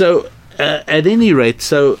 So, at any rate,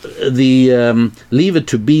 so the Leave It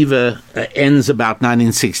to Beaver ends about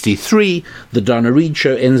 1963. The Donna Reed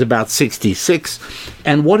show ends about 66.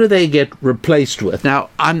 And what do they get replaced with?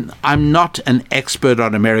 Now, I'm not an expert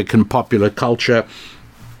on American popular culture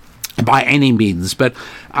by any means, but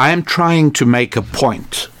I am trying to make a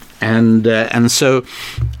point. And so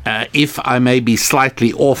if I may be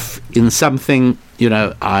slightly off in something,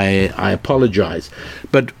 I apologize.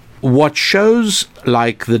 But what shows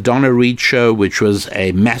like the Donna Reed show, which was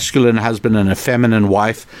a masculine husband and a feminine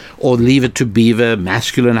wife, or Leave It to Beaver,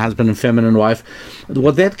 masculine husband and feminine wife,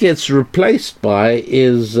 what that gets replaced by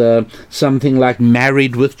is something like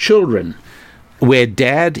Married with Children. where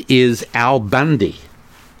dad is Al Bundy,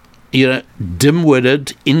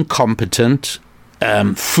 dim-witted, incompetent,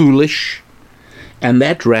 foolish, and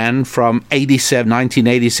that ran from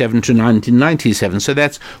 1987 to 1997. So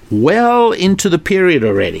that's well into the period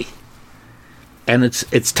already, and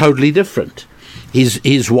it's totally different.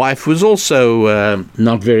 His wife was also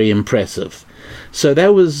not very impressive. So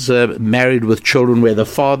that was Married with Children, where the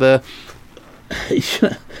father...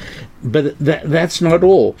 But that's not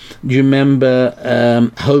all. You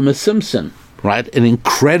remember Homer Simpson, right? An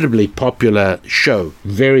incredibly popular show,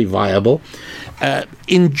 very viable.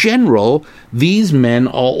 In general, these men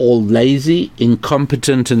are all lazy,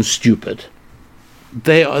 incompetent, and stupid.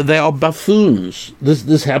 They are buffoons.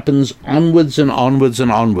 This happens onwards and onwards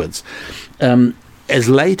and onwards. As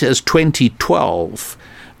late as 2012...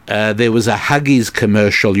 there was a Huggies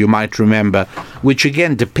commercial, you might remember, which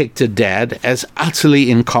again depicted dad as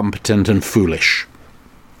utterly incompetent and foolish.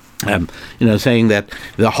 Saying that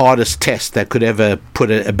the hardest test that could ever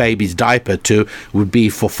put a baby's diaper to would be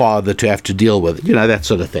for father to have to deal with, that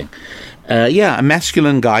sort of thing. A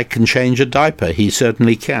masculine guy can change a diaper. He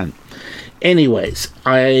certainly can. Anyways,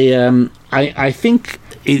 I think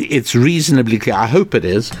it's reasonably clear, I hope it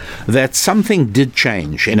is, that something did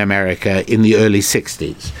change in America in the early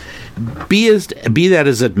 60s. Be that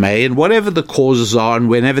as it may, and whatever the causes are and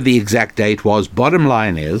whenever the exact date was, bottom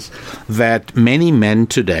line is that many men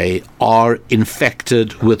today are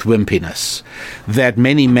infected with wimpiness. That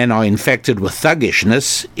many men are infected with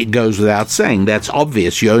thuggishness, it goes without saying. That's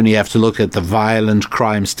obvious. You only have to look at the violent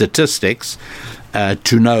crime statistics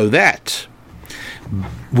to know that.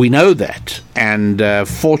 We know that, and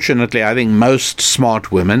fortunately, I think most smart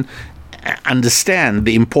women understand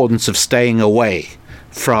the importance of staying away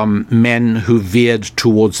from men who veered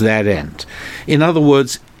towards that end. In other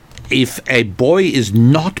words, if a boy is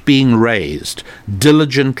not being raised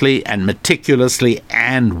diligently and meticulously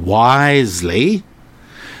and wisely,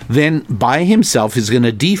 then by himself is going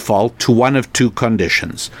to default to one of two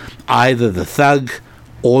conditions, either the thug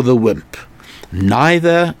or the wimp.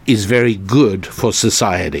 Neither is very good for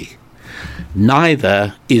society.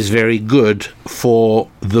 Neither is very good for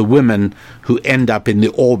the women who end up in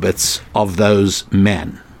the orbits of those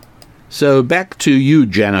men. So back to you,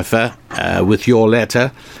 Jennifer, with your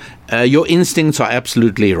letter. Your instincts are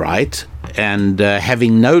absolutely right, and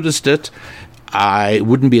having noticed it, I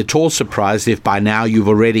wouldn't be at all surprised if by now you've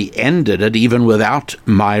already ended it, even without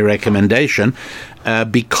my recommendation,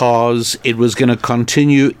 because it was going to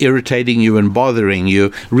continue irritating you and bothering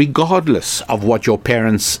you, regardless of what your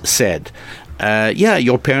parents said.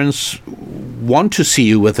 Your parents want to see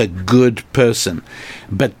you with a good person,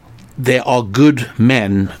 but there are good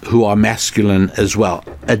men who are masculine as well.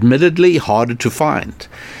 Admittedly, harder to find.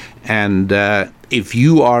 And if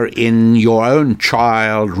you are in your own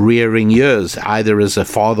child-rearing years, either as a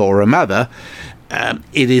father or a mother,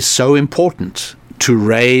 it is so important to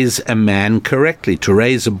raise a man correctly, to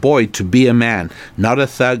raise a boy to be a man, not a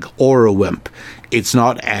thug or a wimp. It's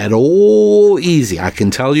not at all easy, I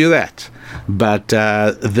can tell you that. But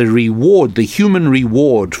the reward, the human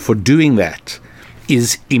reward for doing that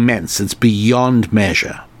is immense. It's beyond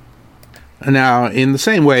measure. Now, in the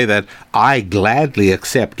same way that I gladly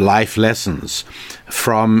accept life lessons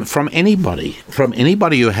from anybody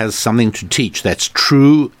who has something to teach that's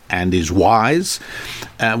true and is wise,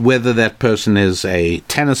 whether that person is a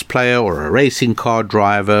tennis player or a racing car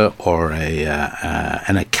driver or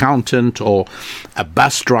an accountant or a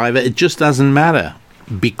bus driver, it just doesn't matter,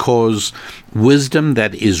 because wisdom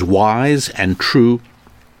that is wise and true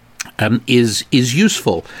is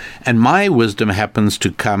useful. And my wisdom happens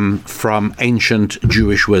to come from ancient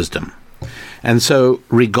Jewish wisdom. And so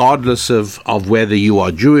regardless of whether you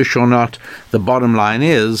are Jewish or not, the bottom line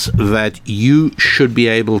is that you should be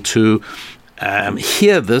able to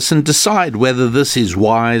hear this and decide whether this is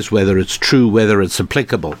wise, whether it's true, whether it's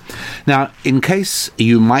applicable. Now, in case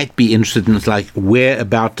you might be interested in, like, where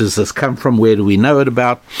about does this come from? Where do we know it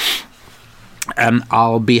about?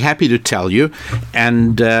 I'll be happy to tell you.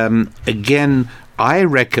 And again, I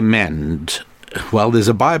recommend, well, there's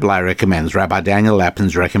a Bible I recommend, Rabbi Daniel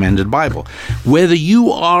Lapin's recommended Bible. Whether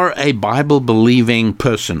you are a Bible-believing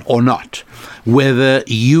person or not, whether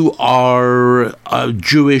you are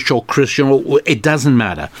Jewish or Christian, it doesn't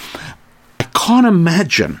matter. I can't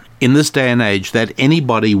imagine in this day and age that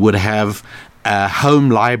anybody would have a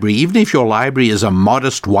home library, even if your library is a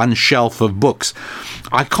modest one shelf of books.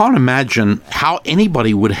 I can't imagine how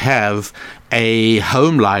anybody would have a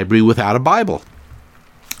home library without a Bible.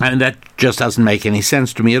 And that just doesn't make any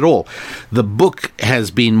sense to me at all. The book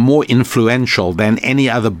has been more influential than any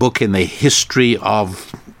other book in the history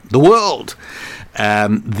of the world.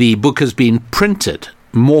 The book has been printed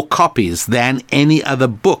more copies than any other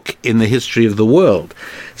book in the history of the world.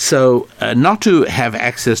 So not to have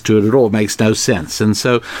access to it at all makes no sense. And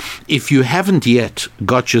so if you haven't yet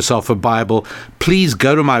got yourself a Bible, please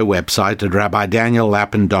go to my website at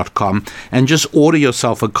rabbidaniellapin.com and just order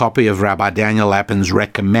yourself a copy of Rabbi Daniel Lapin's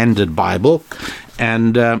recommended Bible.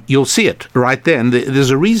 And you'll see it right there. And there's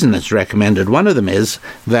a reason it's recommended. One of them is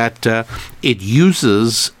that it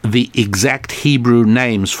uses the exact Hebrew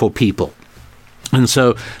names for people. And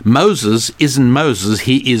so Moses isn't Moses,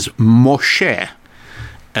 he is Moshe,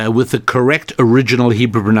 with the correct original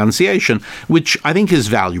Hebrew pronunciation, which I think is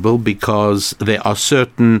valuable because there are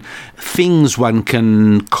certain things one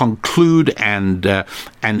can conclude and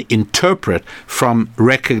interpret from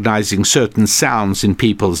recognizing certain sounds in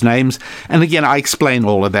people's names. And again, I explain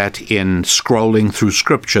all of that in Scrolling Through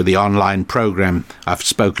Scripture, the online program I've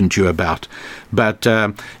spoken to you about. But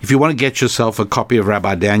if you want to get yourself a copy of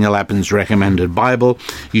Rabbi Daniel Lapin's recommended Bible,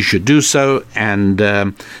 you should do so. And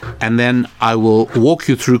then I will walk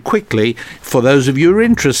you through quickly, for those of you who are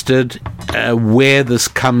interested, where this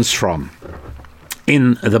comes from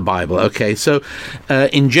in the Bible. Okay, so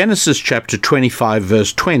in Genesis chapter 25,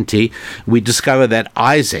 verse 20, we discover that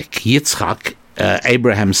Isaac, Yitzchak,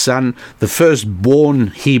 Abraham's son, the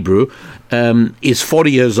firstborn Hebrew, is 40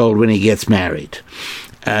 years old when he gets married.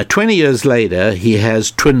 20 years later, he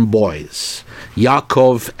has twin boys,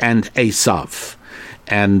 Yaakov and Esav.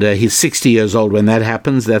 And he's 60 years old when that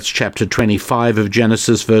happens. That's chapter 25 of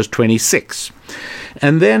Genesis, verse 26.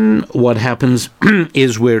 And then what happens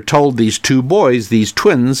is we're told these two boys, these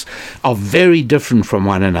twins, are very different from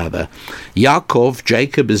one another. Yaakov,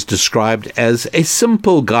 Jacob, is described as a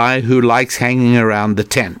simple guy who likes hanging around the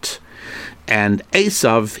tent. And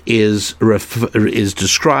Esav is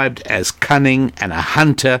described as cunning and a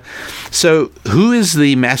hunter. So who is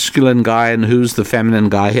the masculine guy and who's the feminine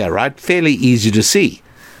guy here, right? Fairly easy to see.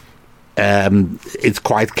 It's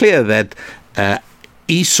quite clear that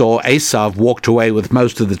Esav walked away with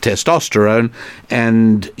most of the testosterone,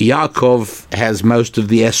 and Yaakov has most of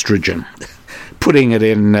the estrogen. Putting it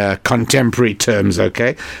in contemporary terms,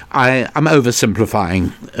 okay? I'm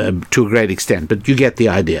oversimplifying to a great extent, but you get the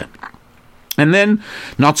idea. And then,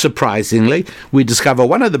 not surprisingly, we discover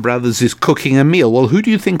one of the brothers is cooking a meal. Well, who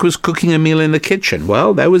do you think was cooking a meal in the kitchen?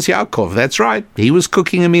 Well, that was Yaakov. That's right. He was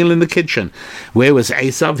cooking a meal in the kitchen. Where was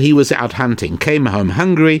Esav? He was out hunting, came home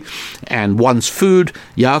hungry and wants food.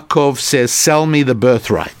 Yaakov says, sell me the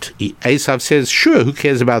birthright. Esav says, sure, who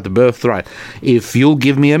cares about the birthright? If you'll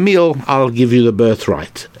give me a meal, I'll give you the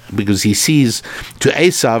birthright. Because he sees to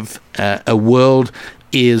Esav a world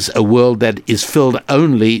is a world that is filled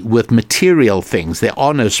only with material things. There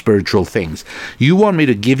are no spiritual things. You want me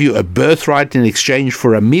to give you a birthright in exchange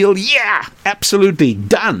for a meal? Yeah, absolutely,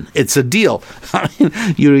 done. It's a deal. I mean,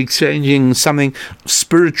 you're exchanging something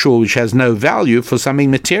spiritual which has no value for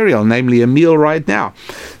something material, namely a meal right now.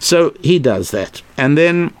 So he does that. And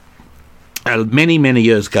then many, many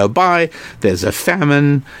years go by. There's a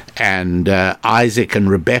famine, and Isaac and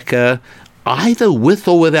Rebekah, either with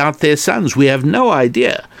or without their sons, we have no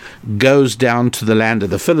idea, goes down to the land of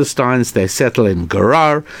the Philistines. They settle in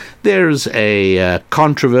Gerar. There's a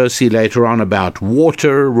controversy later on about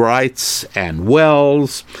water rights and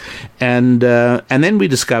wells. And then we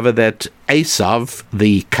discover that Esav,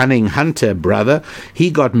 the cunning hunter brother, he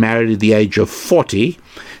got married at the age of 40.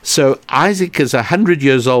 So Isaac is 100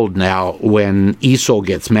 years old now when Esau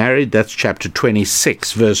gets married. That's chapter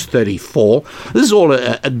 26, verse 34. This is all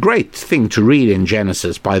a great thing to read in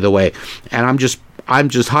Genesis, by the way. And I'm just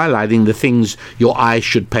highlighting the things your eyes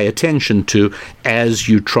should pay attention to as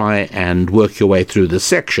you try and work your way through this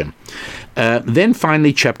section. Then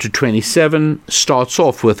finally, chapter 27 starts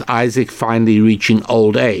off with Isaac finally reaching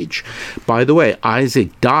old age. By the way,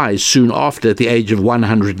 Isaac dies soon after at the age of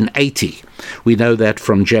 180. We know that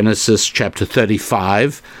from Genesis chapter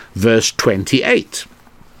 35, verse 28.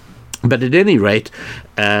 But at any rate,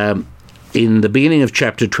 in the beginning of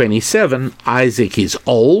chapter 27, Isaac is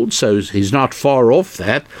old, so he's not far off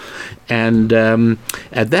that. And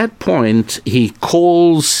at that point, he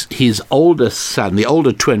calls his oldest son, the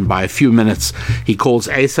older twin, by a few minutes. He calls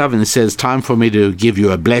Esav and says, time for me to give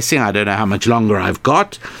you a blessing. I don't know how much longer I've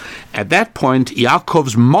got. At that point,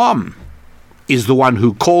 Yaakov's mom is the one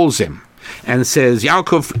who calls him and says,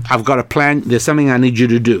 Yaakov, I've got a plan. There's something I need you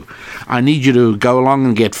to do. I need you to go along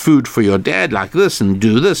and get food for your dad like this and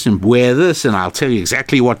do this and wear this, and I'll tell you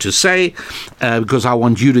exactly what to say because I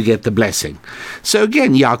want you to get the blessing. So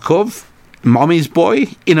again, Yaakov, mommy's boy,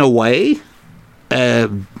 in a way,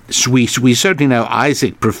 we certainly know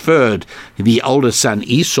Isaac preferred the older son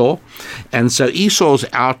Esau, and so Esau's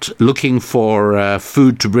out looking for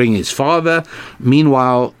food to bring his father.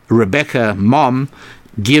 Meanwhile, Rebekah, mom,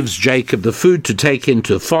 gives Jacob the food to take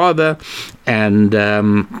into father, and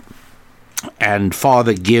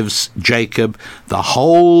father gives Jacob the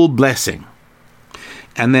whole blessing.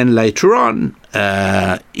 And then later on,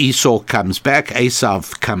 Esau comes back,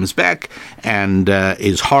 and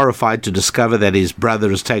is horrified to discover that his brother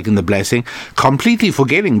has taken the blessing, completely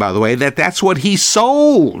forgetting, by the way, that that's what he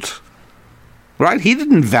sold. Right? He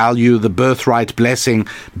didn't value the birthright blessing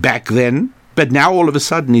back then, but now all of a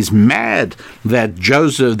sudden he's mad that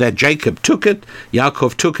Jacob took it,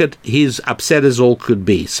 Yaakov took it. He's upset as all could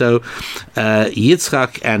be. So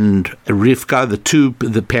Yitzchak and Rivka,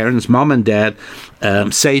 the parents, mom and dad,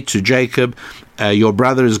 say to Jacob, your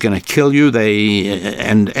brother is going to kill you.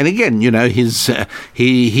 And again, you know,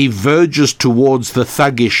 he verges towards the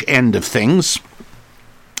thuggish end of things.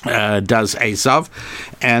 Does Esav,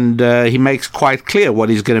 and he makes quite clear what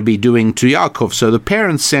he's going to be doing to Yaakov. So the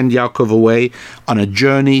parents send Yaakov away on a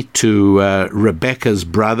journey to Rebekah's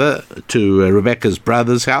brother's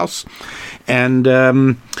house,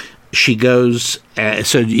 and she goes.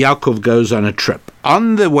 So Yaakov goes on a trip.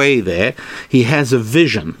 On the way there, he has a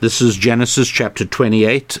vision. This is Genesis chapter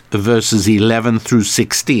 28, verses 11 through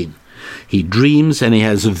 16. He dreams, and he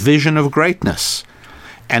has a vision of greatness.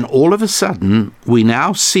 And all of a sudden, we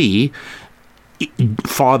now see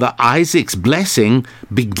Father Isaac's blessing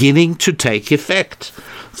beginning to take effect.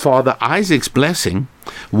 Father Isaac's blessing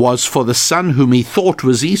was for the son whom he thought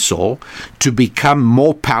was Esau to become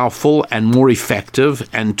more powerful and more effective,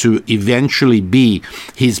 and to eventually be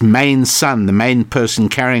his main son, the main person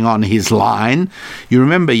carrying on his line. You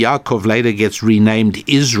remember Yaakov later gets renamed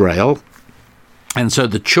Israel. And so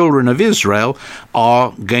the children of Israel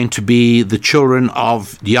are going to be the children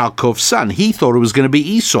of Yaakov's son. He thought it was going to be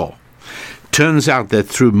Esau. Turns out that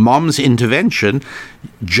through mom's intervention,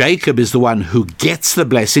 Jacob is the one who gets the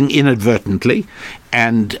blessing inadvertently,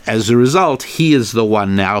 and as a result, he is the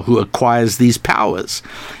one now who acquires these powers.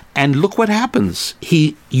 And look what happens.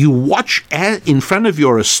 You watch in front of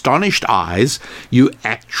your astonished eyes, you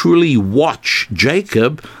actually watch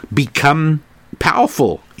Jacob become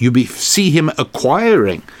powerful. You see him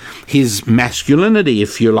acquiring his masculinity,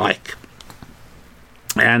 if you like.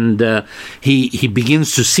 And he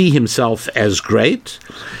begins to see himself as great.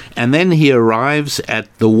 And then he arrives at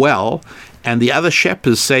the well, and the other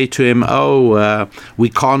shepherds say to him, we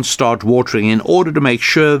can't start watering. In order to make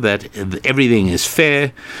sure that everything is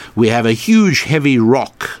fair, we have a huge, heavy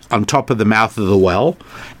rock on top of the mouth of the well,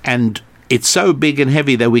 and it's so big and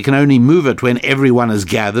heavy that we can only move it when everyone has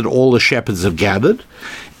gathered, all the shepherds have gathered.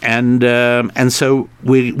 And so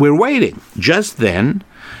we're waiting. Just then,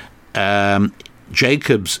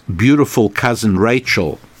 Jacob's beautiful cousin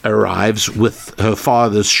Rachel arrives with her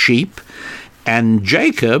father's sheep, and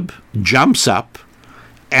Jacob jumps up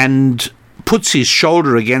and puts his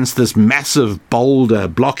shoulder against this massive boulder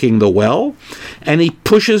blocking the well, and he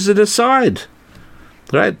pushes it aside.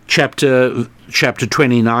 Right? Chapter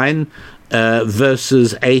 29,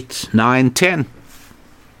 verses 8, 9, 10.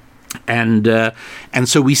 And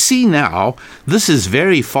so we see now, this is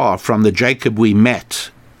very far from the Jacob we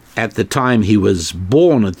met at the time he was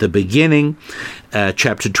born at the beginning.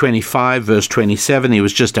 Chapter 25, verse 27, he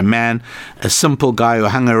was just a man, a simple guy who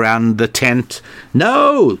hung around the tent.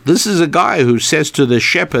 No, this is a guy who says to the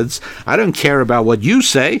shepherds, I don't care about what you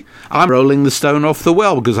say. I'm rolling the stone off the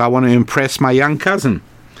well because I want to impress my young cousin.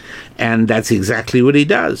 And that's exactly what he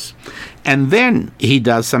does. And then he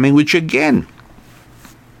does something which, again,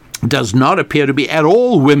 does not appear to be at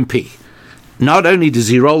all wimpy. Not only does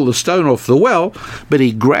he roll the stone off the well, but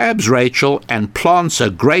he grabs Rachel and plants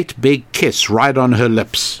a great big kiss right on her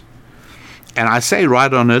lips. And I say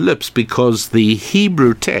right on her lips because the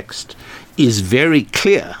Hebrew text is very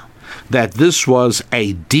clear that this was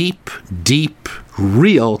a deep, deep,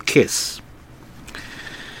 real kiss.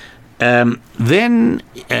 Then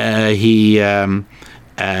he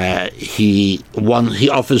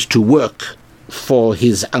offers to work for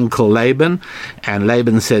his uncle Laban, and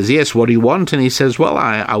Laban says, yes, what do you want? And he says, well,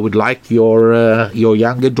 I would like your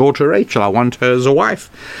younger daughter Rachel. I want her as a wife.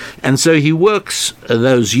 And so he works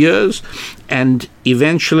those years, and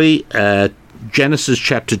eventually Genesis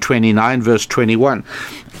chapter 29, verse 21.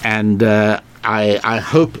 And I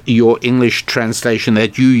hope your English translation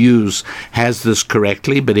that you use has this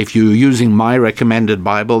correctly, but if you're using my recommended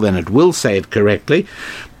Bible, then it will say it correctly.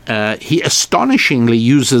 He astonishingly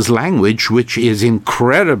uses language which is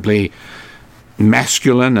incredibly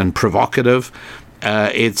masculine and provocative.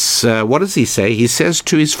 what does he say? He says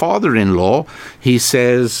to his father-in-law, he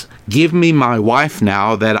says, "Give me my wife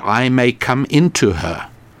now that I may come into her."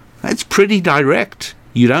 That's pretty direct.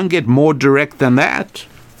 You don't get more direct than that.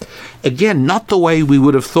 Again, not the way we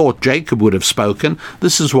would have thought Jacob would have spoken.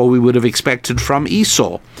 This is what we would have expected from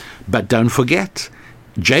Esau. But don't forget,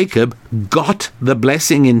 Jacob got the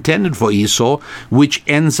blessing intended for Esau, which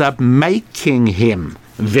ends up making him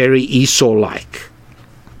very Esau-like.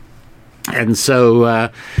 And so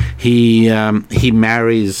he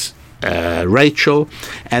marries Rachel,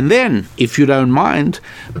 and then, if you don't mind,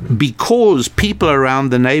 because people around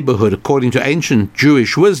the neighborhood, according to ancient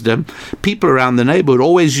Jewish wisdom, people around the neighborhood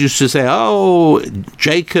always used to say, "Oh,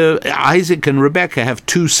 Isaac and Rebekah have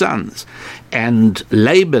 2 sons, and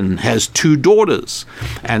Laban has 2 daughters."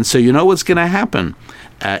 And so you know what's going to happen?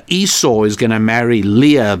 Esau is going to marry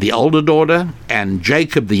Leah, the older daughter, and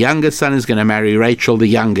Jacob, the younger son, is going to marry Rachel, the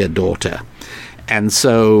younger daughter. And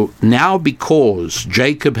so now, because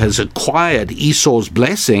Jacob has acquired Esau's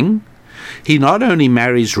blessing, he not only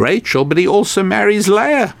marries Rachel, but he also marries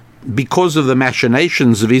Leah. Because of the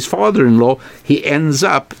machinations of his father-in-law, he ends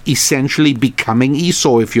up essentially becoming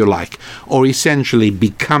Esau, if you like, or essentially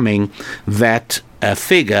becoming that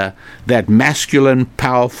figure, that masculine,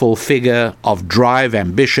 powerful figure of drive,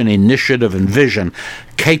 ambition, initiative, and vision,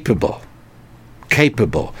 capable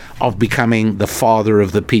of becoming the father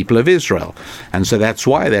of the people of Israel. And so that's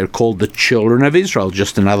why they're called the children of Israel,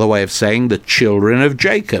 just another way of saying the children of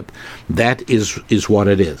Jacob. That is what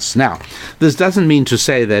it is. Now, this doesn't mean to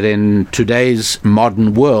say that in today's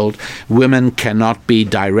modern world, women cannot be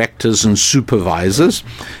directors and supervisors.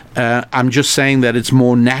 I'm just saying that it's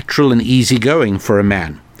more natural and easygoing for a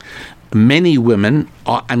man. Many women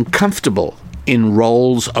are uncomfortable in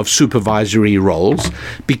roles of supervisory roles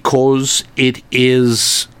because it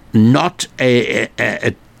is not a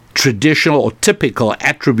traditional or typical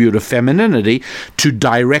attribute of femininity to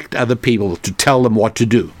direct other people, to tell them what to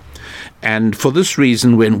do. And for this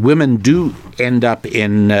reason, when women do end up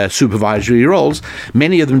in supervisory roles,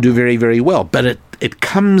 many of them do very, very well. But it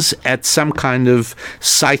comes at some kind of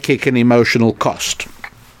psychic and emotional cost.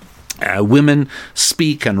 Women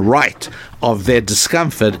speak and write of their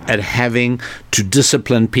discomfort at having to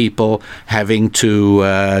discipline people, having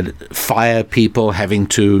to fire people, having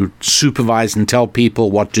to supervise and tell people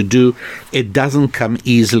what to do. It doesn't come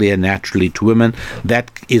easily and naturally to women. That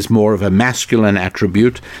is more of a masculine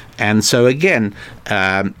attribute. And so again,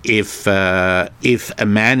 if a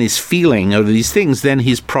man is feeling over these things, then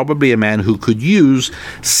he's probably a man who could use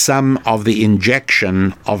some of the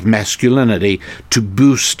injection of masculinity to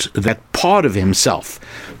boost that part of himself,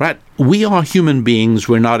 right? We are human beings,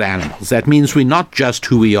 we're not animals. That means we're not just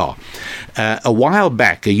who we are. A while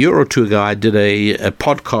back, a year or two ago, I did a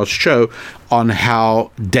podcast show on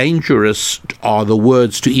how dangerous are the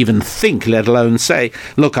words to even think, let alone say,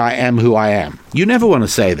 "Look, I am who I am." You never want to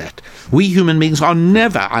say that. We human beings are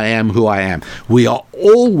never "I am who I am." We are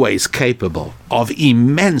always capable of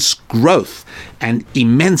immense growth and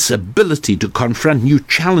immense ability to confront new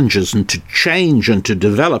challenges and to change and to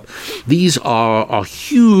develop. These are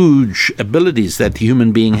huge abilities that the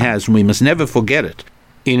human being has, and we must never forget it.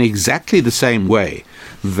 In exactly the same way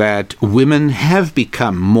that women have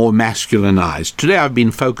become more masculinized. Today I've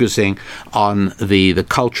been focusing on the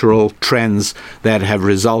cultural trends that have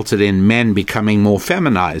resulted in men becoming more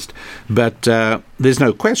feminized. But there's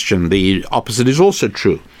no question the opposite is also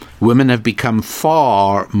true. Women have become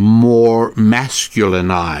far more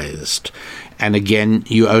masculinized. And again,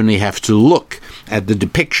 you only have to look at the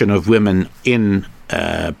depiction of women in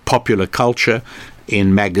popular culture,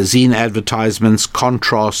 in magazine advertisements,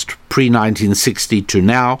 contrast pre-1960 to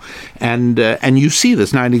now, and you see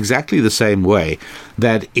this now in exactly the same way,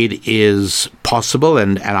 that it is possible,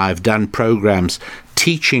 and I've done programs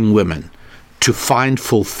teaching women to find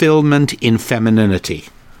fulfillment in femininity.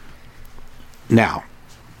 Now,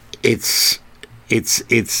 it's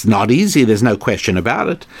not easy, there's no question about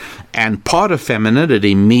it. And part of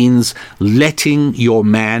femininity means letting your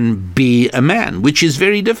man be a man, which is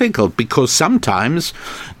very difficult because sometimes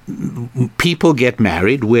people get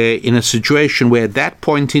married where in a situation where at that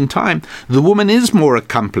point in time the woman is more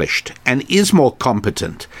accomplished and is more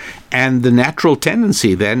competent, and the natural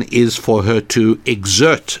tendency then is for her to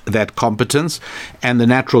exert that competence, and the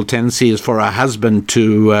natural tendency is for her husband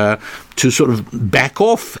to sort of back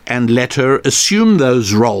off and let her assume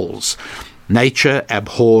those roles. Nature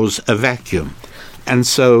abhors a vacuum. And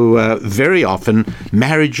so very often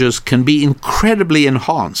marriages can be incredibly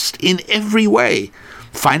enhanced in every way.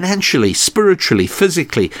 Financially, spiritually,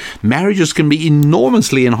 physically, marriages can be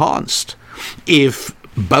enormously enhanced if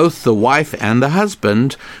both the wife and the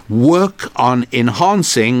husband work on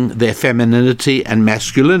enhancing their femininity and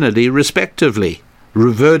masculinity respectively,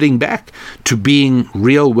 reverting back to being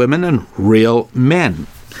real women and real men.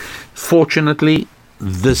 Fortunately,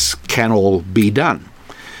 this can all be done.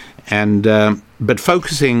 And but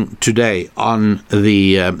focusing today on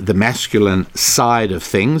the masculine side of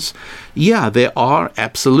things, yeah, there are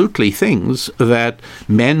absolutely things that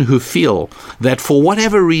men who feel that for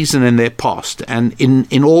whatever reason in their past, and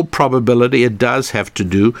in all probability it does have to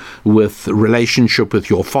do with the relationship with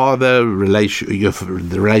your father, the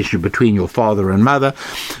relationship between your father and mother,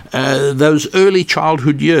 those early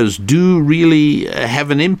childhood years do really have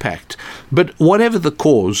an impact. But whatever the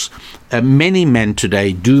cause, many men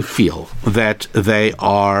today do feel that they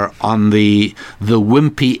are on the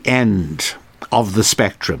wimpy end of the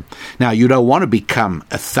spectrum. Now, you don't want to become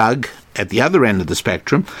a thug at the other end of the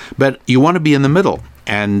spectrum, but you want to be in the middle,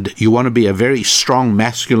 and you want to be a very strong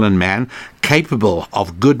masculine man, capable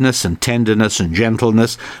of goodness and tenderness and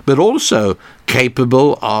gentleness, but also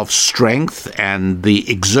capable of strength and the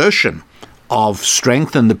exertion of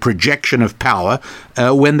strength and the projection of power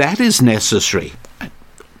when that is necessary.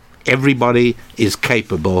 Everybody is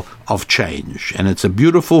capable of change, and it's a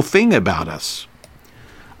beautiful thing about us.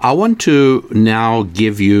 I want to now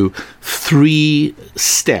give you 3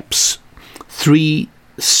 steps, 3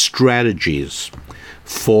 strategies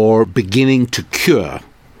for beginning to cure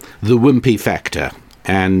the wimpy factor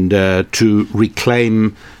and to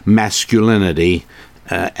reclaim masculinity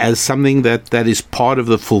as something that is part of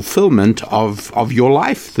the fulfillment of your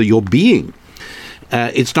life, your being.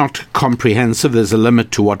 It's not comprehensive. There's a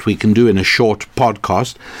limit to what we can do in a short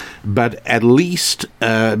podcast, but at least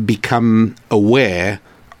become aware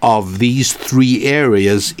of these 3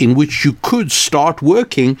 areas in which you could start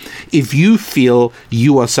working if you feel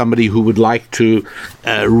you are somebody who would like to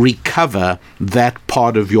recover that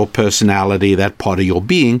part of your personality, that part of your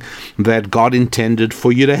being that God intended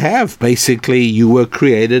for you to have. Basically, you were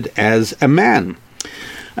created as a man.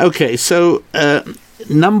 Okay, so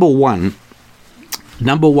number one,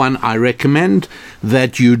 I recommend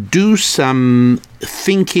that you do some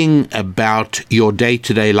thinking about your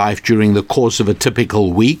day-to-day life during the course of a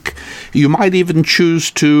typical week. You might even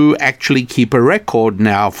choose to actually keep a record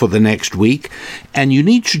now for the next week, and you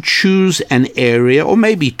need to choose an area, or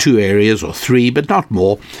maybe 2 areas or 3, but not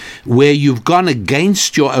more, where you've gone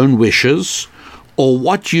against your own wishes, or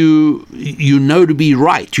what you know to be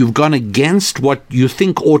right. You've gone against what you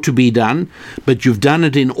think ought to be done, but you've done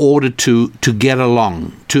it in order to get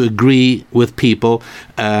along, to agree with people,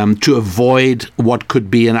 to avoid what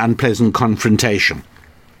could be an unpleasant confrontation.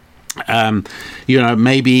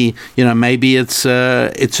 Maybe it's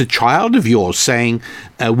a child of yours saying,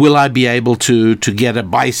 will I be able to get a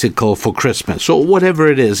bicycle for Christmas, or whatever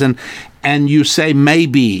it is, and you say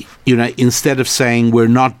maybe, instead of saying we're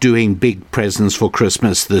not doing big presents for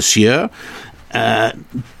Christmas this year.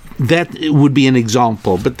 That would be an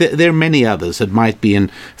example, but there are many others. It might be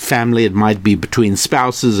in family, it might be between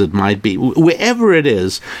spouses, it might be wherever it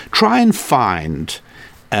is. Try and find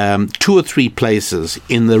 2 or 3 places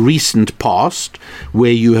in the recent past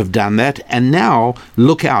where you have done that, and now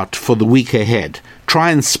look out for the week ahead.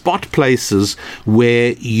 Try and spot places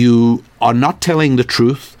where you are not telling the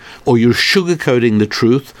truth, or you're sugarcoating the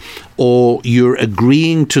truth, or you're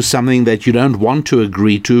agreeing to something that you don't want to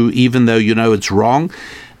agree to, even though you know it's wrong.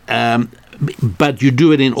 But you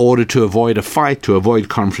do it in order to avoid a fight, to avoid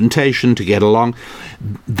confrontation, to get along.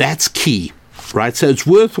 That's key. Right? So it's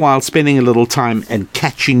worthwhile spending a little time and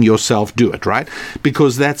catching yourself do it, right?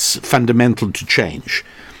 Because that's fundamental to change.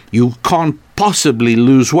 You can't possibly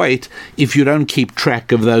lose weight if you don't keep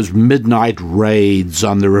track of those midnight raids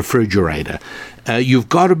on the refrigerator. You've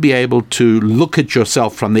got to be able to look at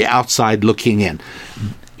yourself from the outside looking in.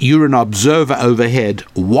 You're an observer overhead.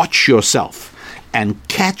 Watch yourself and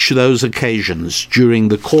catch those occasions during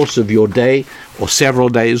the course of your day or several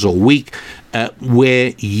days or week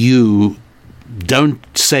where you don't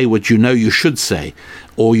say what you know you should say,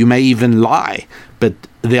 or you may even lie. But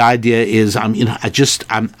the idea is, I just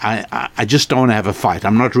don't want to have a fight.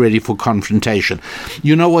 I'm not ready for confrontation.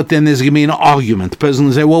 You know what? Then there's going to be an argument. The person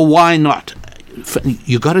will say, well, why not?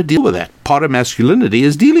 You got to deal with that. Part of masculinity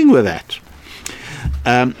is dealing with that.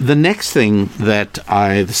 The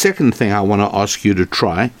second thing I want to ask you to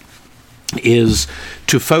try is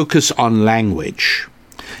to focus on language.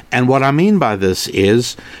 And what I mean by this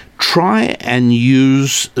is try and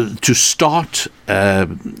use to start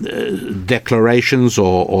declarations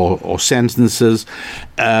or sentences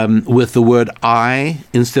with the word I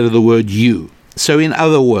instead of the word you. So in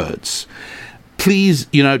other words, please,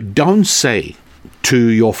 don't say to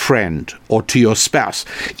your friend or to your spouse,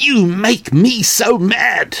 "You make me so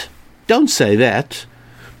mad." Don't say that,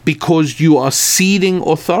 because you are ceding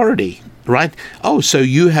authority, right? "Oh, so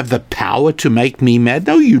you have the power to make me mad?"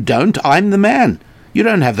 No, you don't. I'm the man. You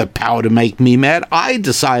don't have the power to make me mad. I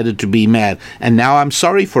decided to be mad, and now I'm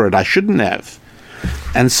sorry for it. I shouldn't have.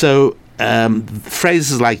 And so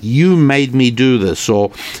phrases like "you made me do this,"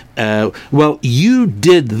 or "well, you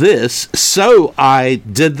did this, so I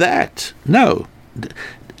did that." No.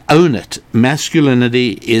 Own it.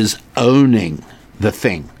 Masculinity is owning the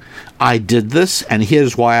thing. I did this, and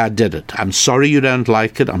here's why I did it. I'm sorry you don't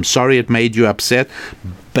like it. I'm sorry it made you upset,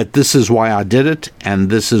 but this is why I did it, and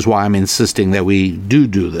this is why I'm insisting that we do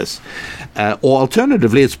this. Or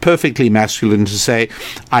alternatively, it's perfectly masculine to say,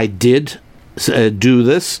 "I did do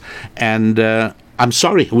this, and I'm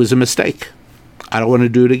sorry, it was a mistake. I don't want to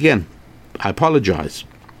do it again. I apologize."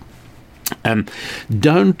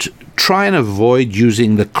 Don't try and avoid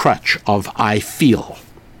using the crutch of "I feel."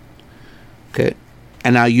 Okay?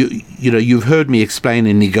 And now you've heard me explain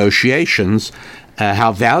in negotiations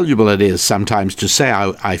how valuable it is sometimes to say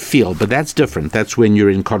I feel, but that's different. That's when you're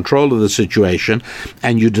in control of the situation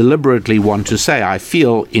and you deliberately want to say I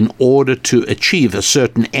feel in order to achieve a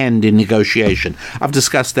certain end in negotiation. I've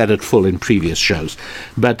discussed that at full in previous shows.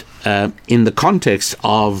 But in the context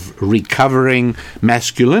of recovering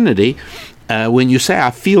masculinity, when you say I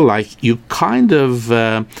feel like, you kind of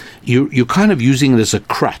you're kind of using it as a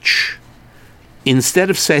crutch. Instead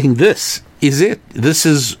of saying this is it, this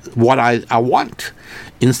is what I want.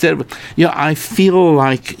 Instead of, I feel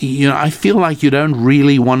like you don't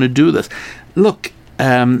really want to do this. Look,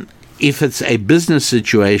 if it's a business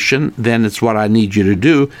situation, then it's what I need you to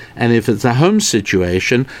do. And if it's a home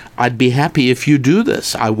situation, I'd be happy if you do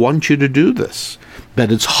this. I want you to do this.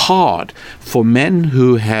 But it's hard for men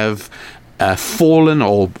who have fallen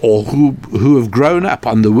or who have grown up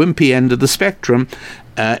on the wimpy end of the spectrum.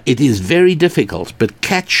 It is very difficult, but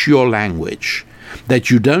catch your language,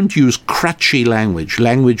 that you don't use crutchy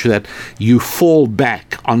language that you fall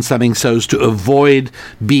back on something so as to avoid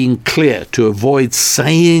being clear, to avoid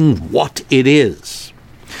saying what it is.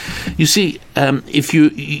 You see, if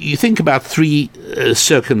you think about three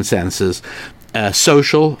circumstances,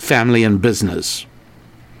 social, family, and business,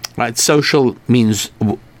 right? Social means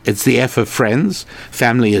it's the F of friends,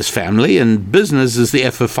 family is family, and business is the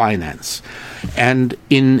F of finance. And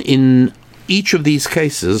in each of these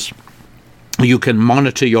cases, you can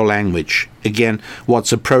monitor your language. Again,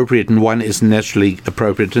 what's appropriate in one isn't necessarily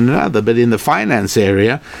appropriate in another. But in the finance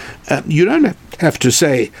area, you don't have to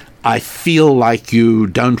say, I feel like you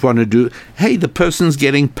don't want to do. Hey, the person's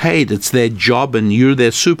getting paid. It's their job and you're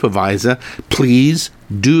their supervisor. Please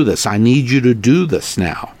do this. I need you to do this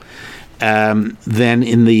now. Then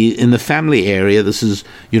in the family area, this is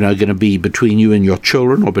going to be between you and your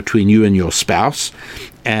children or between you and your spouse.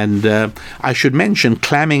 And I should mention,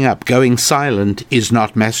 clamming up, going silent is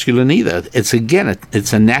not masculine either. It's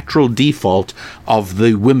a natural default of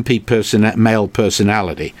the wimpy male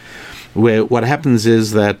personality, where what happens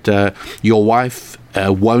is that your wife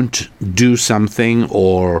won't do something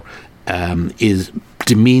or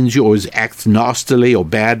demeans you or acts nastily or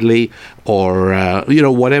badly or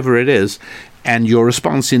whatever it is, and your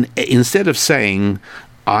response instead of saying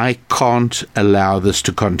I can't allow this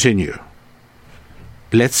to continue,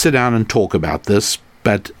 let's sit down and talk about this,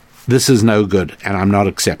 but this is no good and I'm not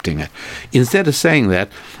accepting it. Instead of saying that,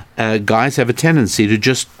 guys have a tendency to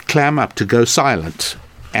just clam up, to go silent,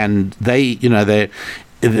 and they're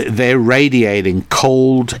radiating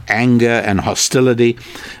cold anger and hostility,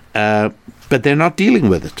 but they're not dealing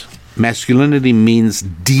with it. Masculinity means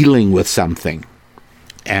dealing with something.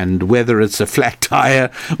 And whether it's a flat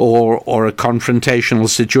tire or a confrontational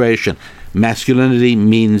situation, masculinity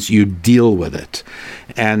means you deal with it.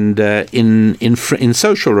 And in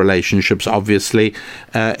social relationships, obviously,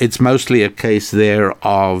 it's mostly a case there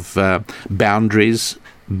of boundaries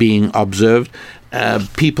being observed.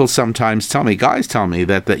 People sometimes guys tell me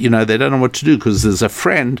that they don't know what to do because there's a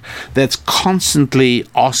friend that's constantly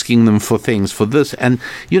asking them for things, for this, and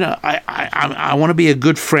I want to be a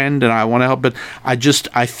good friend and I want to help, but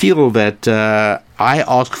I feel that I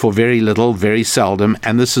ask for very little, very seldom,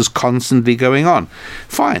 and this is constantly going on.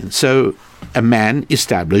 Fine, so a man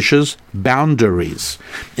establishes boundaries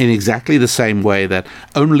in exactly the same way that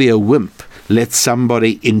only a wimp lets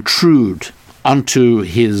somebody intrude onto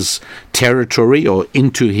his territory or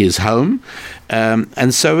into his home,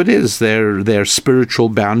 and so it is. They're spiritual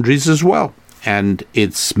boundaries as well, and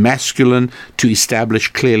it's masculine to establish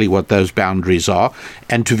clearly what those boundaries are,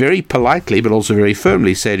 and to very politely but also very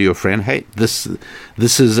firmly say to your friend, hey, this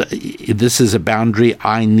is a boundary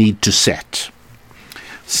I need to set.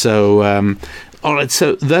 So, all right,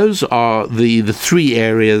 so those are the three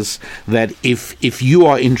areas that if you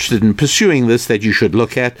are interested in pursuing this, that you should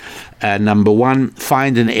look at. Number one,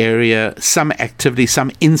 find an area, some activity,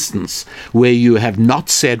 some instance where you have not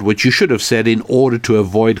said what you should have said in order to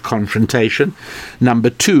avoid confrontation. Number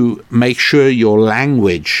two, make sure your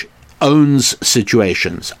language owns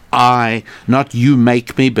situations. I, not you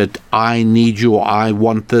make me, but I need you, or I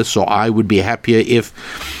want this, or I would be happier if.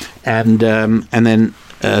 And then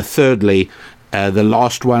thirdly, the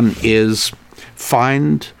last one is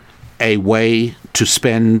find a way to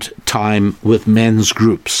spend time with men's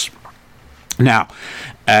groups. Now,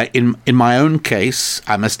 in my own case,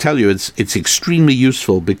 I must tell you, it's extremely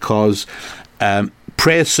useful because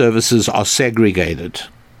prayer services are segregated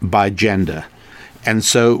by gender. And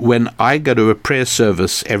so when I go to a prayer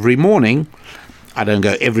service every morning, I don't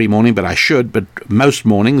go every morning, but I should, but most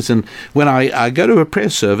mornings, and when I go to a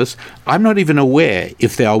prayer service, I'm not even aware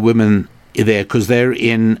if there are women there because they're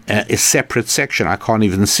in a separate section I can't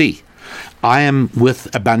even see. I am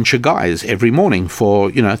with a bunch of guys every morning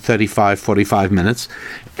for, 35, 45 minutes,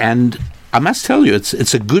 and I must tell you,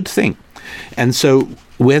 it's a good thing. And so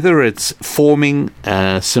whether it's forming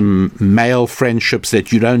some male friendships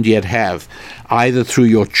that you don't yet have, either through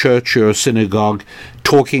your church or synagogue,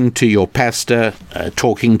 talking to your pastor,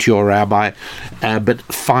 talking to your rabbi, but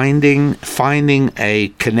finding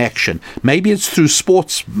a connection. Maybe it's through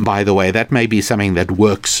sports, by the way. That may be something that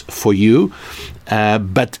works for you.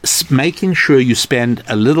 But making sure you spend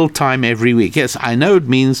a little time every week. Yes, I know it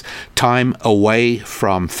means time away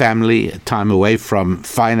from family, time away from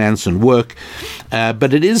finance and work,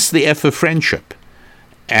 but it is the F of friendship.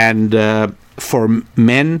 And for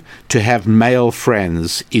men to have male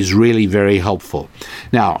friends is really very helpful.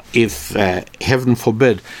 Now, if, heaven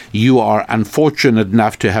forbid, you are unfortunate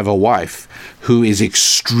enough to have a wife who is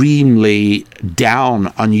extremely down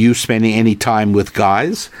on you spending any time with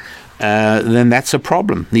guys, then that's a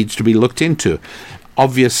problem, needs to be looked into.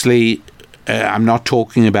 Obviously, I'm not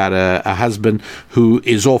talking about a husband who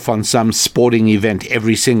is off on some sporting event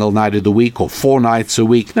every single night of the week or 4 nights a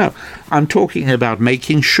week. No, I'm talking about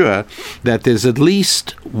making sure that there's at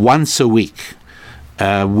least once a week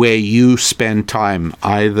where you spend time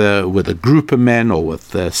either with a group of men or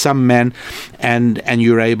with some men, and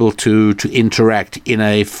you're able to interact in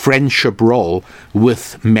a friendship role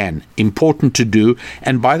with men. Important to do,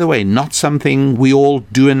 and by the way, not something we all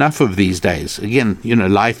do enough of these days. Again,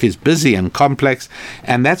 life is busy and complex,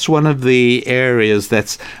 and that's one of the areas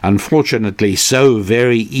that's unfortunately so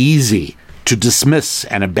very easy to dismiss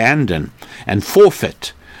and abandon and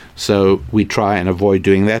forfeit. So we try and avoid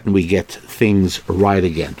doing that, and we get things right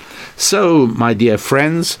again. So, my dear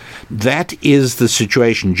friends, that is the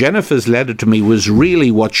situation. Jennifer's letter to me was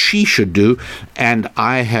really what she should do, and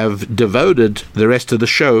I have devoted the rest of the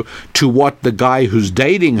show to what the guy who's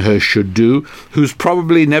dating her should do, who's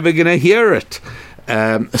probably never going to hear it.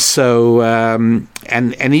 And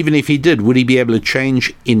even if he did, would he be able to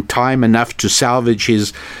change in time enough to salvage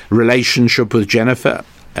his relationship with Jennifer?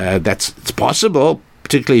 It's possible.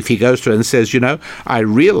 Particularly if he goes to her and says, I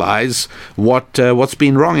realize what's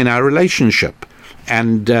been wrong in our relationship,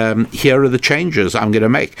 and here are the changes I'm going to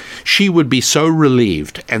make. She would be so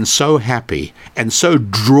relieved and so happy and so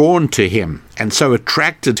drawn to him and so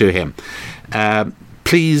attracted to him.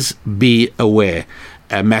 Please be aware.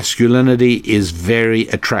 Masculinity is very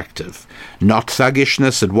attractive. Not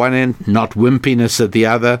thuggishness at one end, not wimpiness at the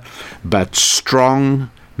other, but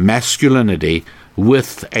strong masculinity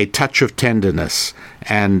with a touch of tenderness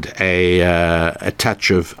and a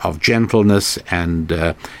touch of gentleness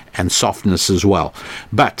and softness as well.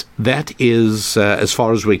 But that is as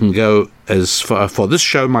far as we can go as for this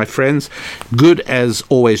show, my friends. Good as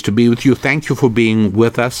always to be with you. Thank you for being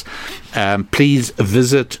with us. Please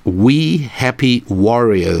visit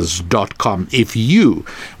WeHappyWarriors.com if you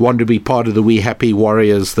want to be part of the We Happy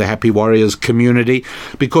Warriors, the Happy Warriors community,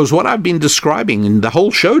 because what I've been describing in the whole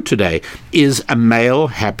show today is a male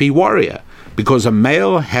happy warrior, because a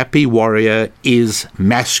male happy warrior is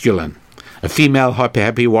masculine. A female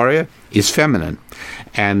happy warrior is feminine.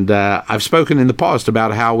 And I've spoken in the past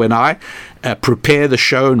about how when I prepare the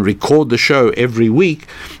show and record the show every week,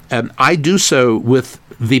 I do so with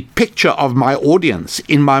the picture of my audience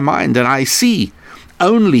in my mind, and I see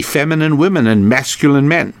only feminine women and masculine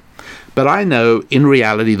men. But I know, in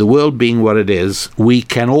reality, the world being what it is, we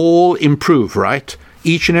can all improve, right?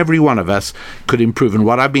 Each and every one of us could improve. And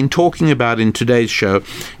what I've been talking about in today's show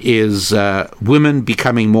is women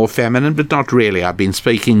becoming more feminine, but not really. I've been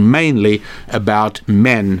speaking mainly about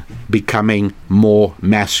men becoming more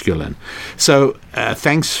masculine. So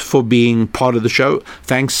thanks for being part of the show.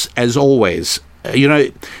 Thanks, as always,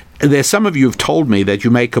 there's some of you have told me that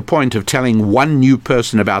you make a point of telling one new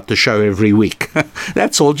person about the show every week.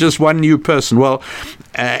 That's all, just one new person. Well,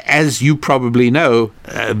 as you probably know,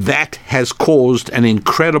 that has caused an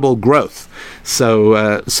incredible growth.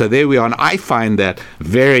 So there we are. And I find that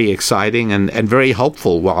very exciting and very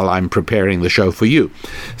helpful while I'm preparing the show for you.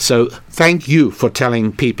 So thank you for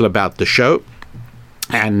telling people about the show.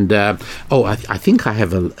 And, I think I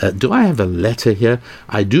have do I have a letter here?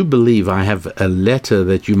 I do believe I have a letter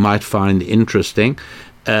that you might find interesting.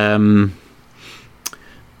 Listen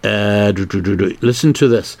to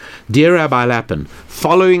this. Dear Rabbi Lapin,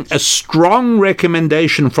 following a strong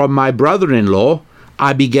recommendation from my brother-in-law,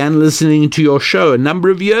 I began listening to your show a number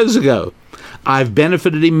of years ago. I've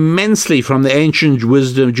benefited immensely from the ancient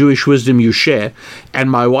wisdom, Jewish wisdom you share,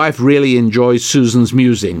 and my wife really enjoys Susan's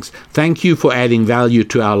musings. Thank you for adding value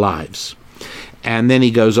to our lives. And then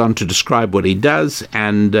he goes on to describe what he does,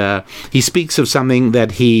 and he speaks of something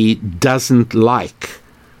that he doesn't like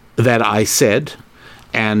that I said.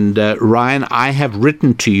 And Ryan, I have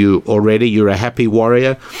written to you already. You're a happy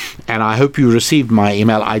warrior, and I hope you received my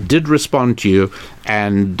email. I did respond to you,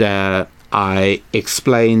 and I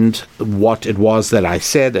explained what it was that I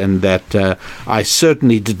said, and that I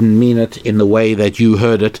certainly didn't mean it in the way that you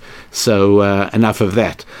heard it. So enough of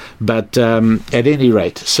that. But at any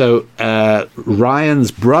rate, so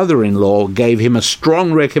Ryan's brother-in-law gave him a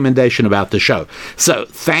strong recommendation about the show. So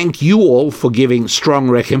thank you all for giving strong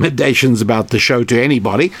recommendations about the show to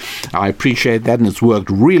anybody. I appreciate that, and it's worked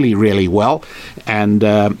really, really well. And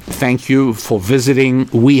thank you for visiting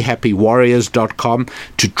WeHappyWarriors.com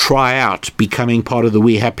to try out becoming part of the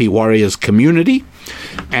We Happy Warriors community.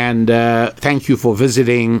 And thank you for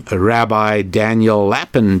visiting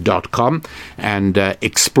RabbiDanielLapin.com and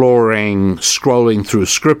scrolling through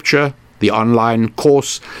Scripture, the online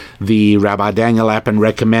course, the Rabbi Daniel Lapin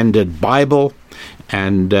recommended Bible,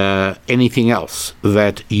 and anything else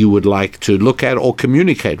that you would like to look at or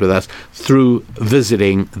communicate with us through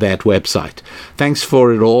visiting that website. Thanks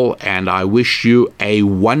for it all, and I wish you a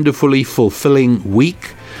wonderfully fulfilling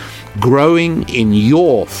week, growing in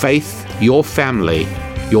your faith, your family,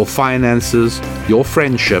 your finances, your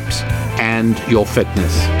friendships, and your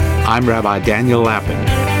fitness. I'm Rabbi Daniel Lapin.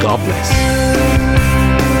 God bless.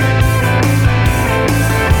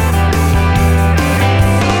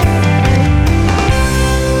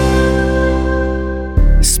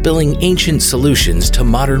 Spilling ancient solutions to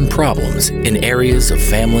modern problems in areas of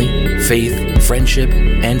family, faith, friendship,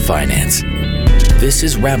 and finance. This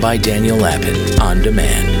is Rabbi Daniel Lapin On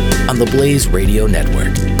Demand on the Blaze Radio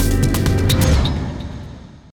Network.